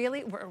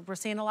really, we're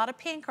seeing a lot of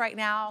pink right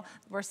now.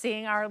 We're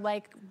seeing our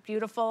like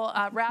beautiful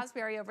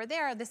raspberry over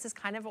there. This is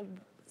kind of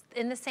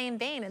in the same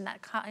vein, in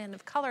that kind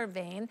of color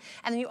vein.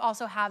 And then you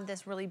also have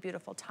this really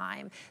beautiful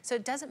thyme. So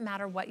it doesn't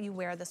matter what you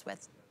wear this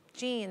with.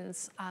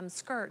 jeans,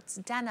 skirts,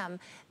 denim.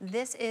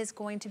 This is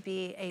going to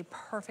be a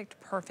perfect,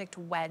 perfect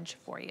wedge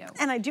for you.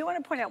 And I do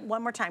want to point out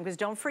one more time, because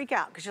don't freak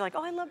out, because you're like,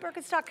 oh, I love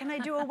Birkenstock, can I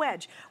do a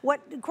wedge?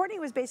 What Courtney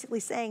was basically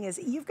saying is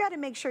you've got to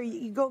make sure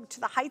you go to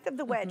the height of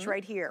the wedge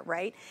right here,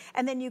 right?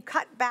 And then you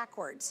cut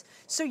backwards.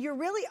 So you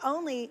really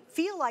only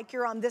feel like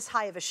you're on this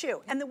high of a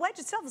shoe. And the wedge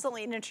itself is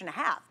only 1.5 inches.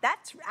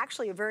 That's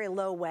actually a very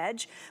low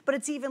wedge, but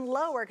it's even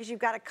lower because you've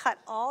got to cut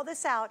all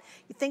this out.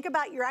 You think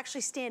about you're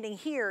actually standing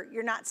here,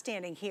 you're not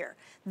standing here.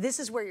 This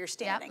is where you're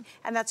standing. Yep.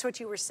 And that's what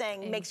you were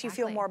saying. It makes you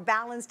feel more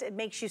balanced. It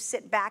makes you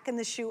sit back in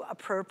the shoe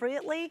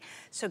appropriately.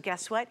 So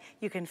guess what?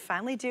 You can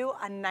finally do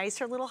a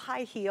nicer little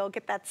high heel,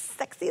 get that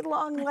sexy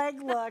long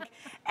leg look,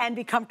 and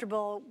be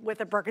comfortable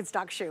with a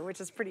Birkenstock shoe,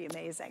 which is pretty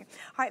amazing.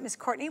 All right, Miss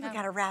Courtney, we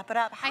got to wrap it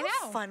up. How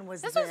fun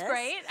was this? This was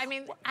great. I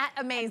mean,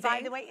 amazing. And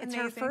by the way, it's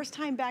her first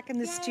time back in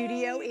the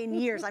studio in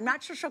years. I'm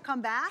not sure she'll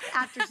come back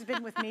after she's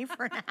been with me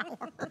for an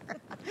hour.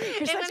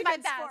 You're such a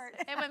good sport.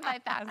 It went by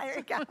fast. There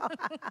you go.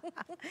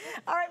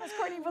 All right, Miss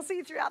Courtney, we'll see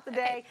you throughout the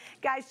day.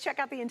 Guys, check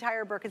out the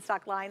entire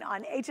Birkenstock line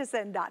on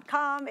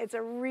hsn.com. It's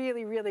a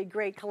really, really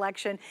great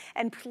collection.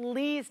 And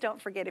please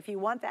don't forget, if you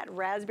want that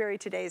Raspberry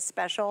Today's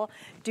special,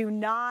 do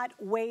not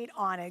wait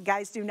on it.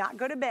 Guys, do not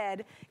go to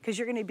bed, because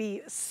you're going to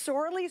be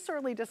sorely,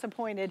 sorely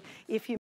disappointed if you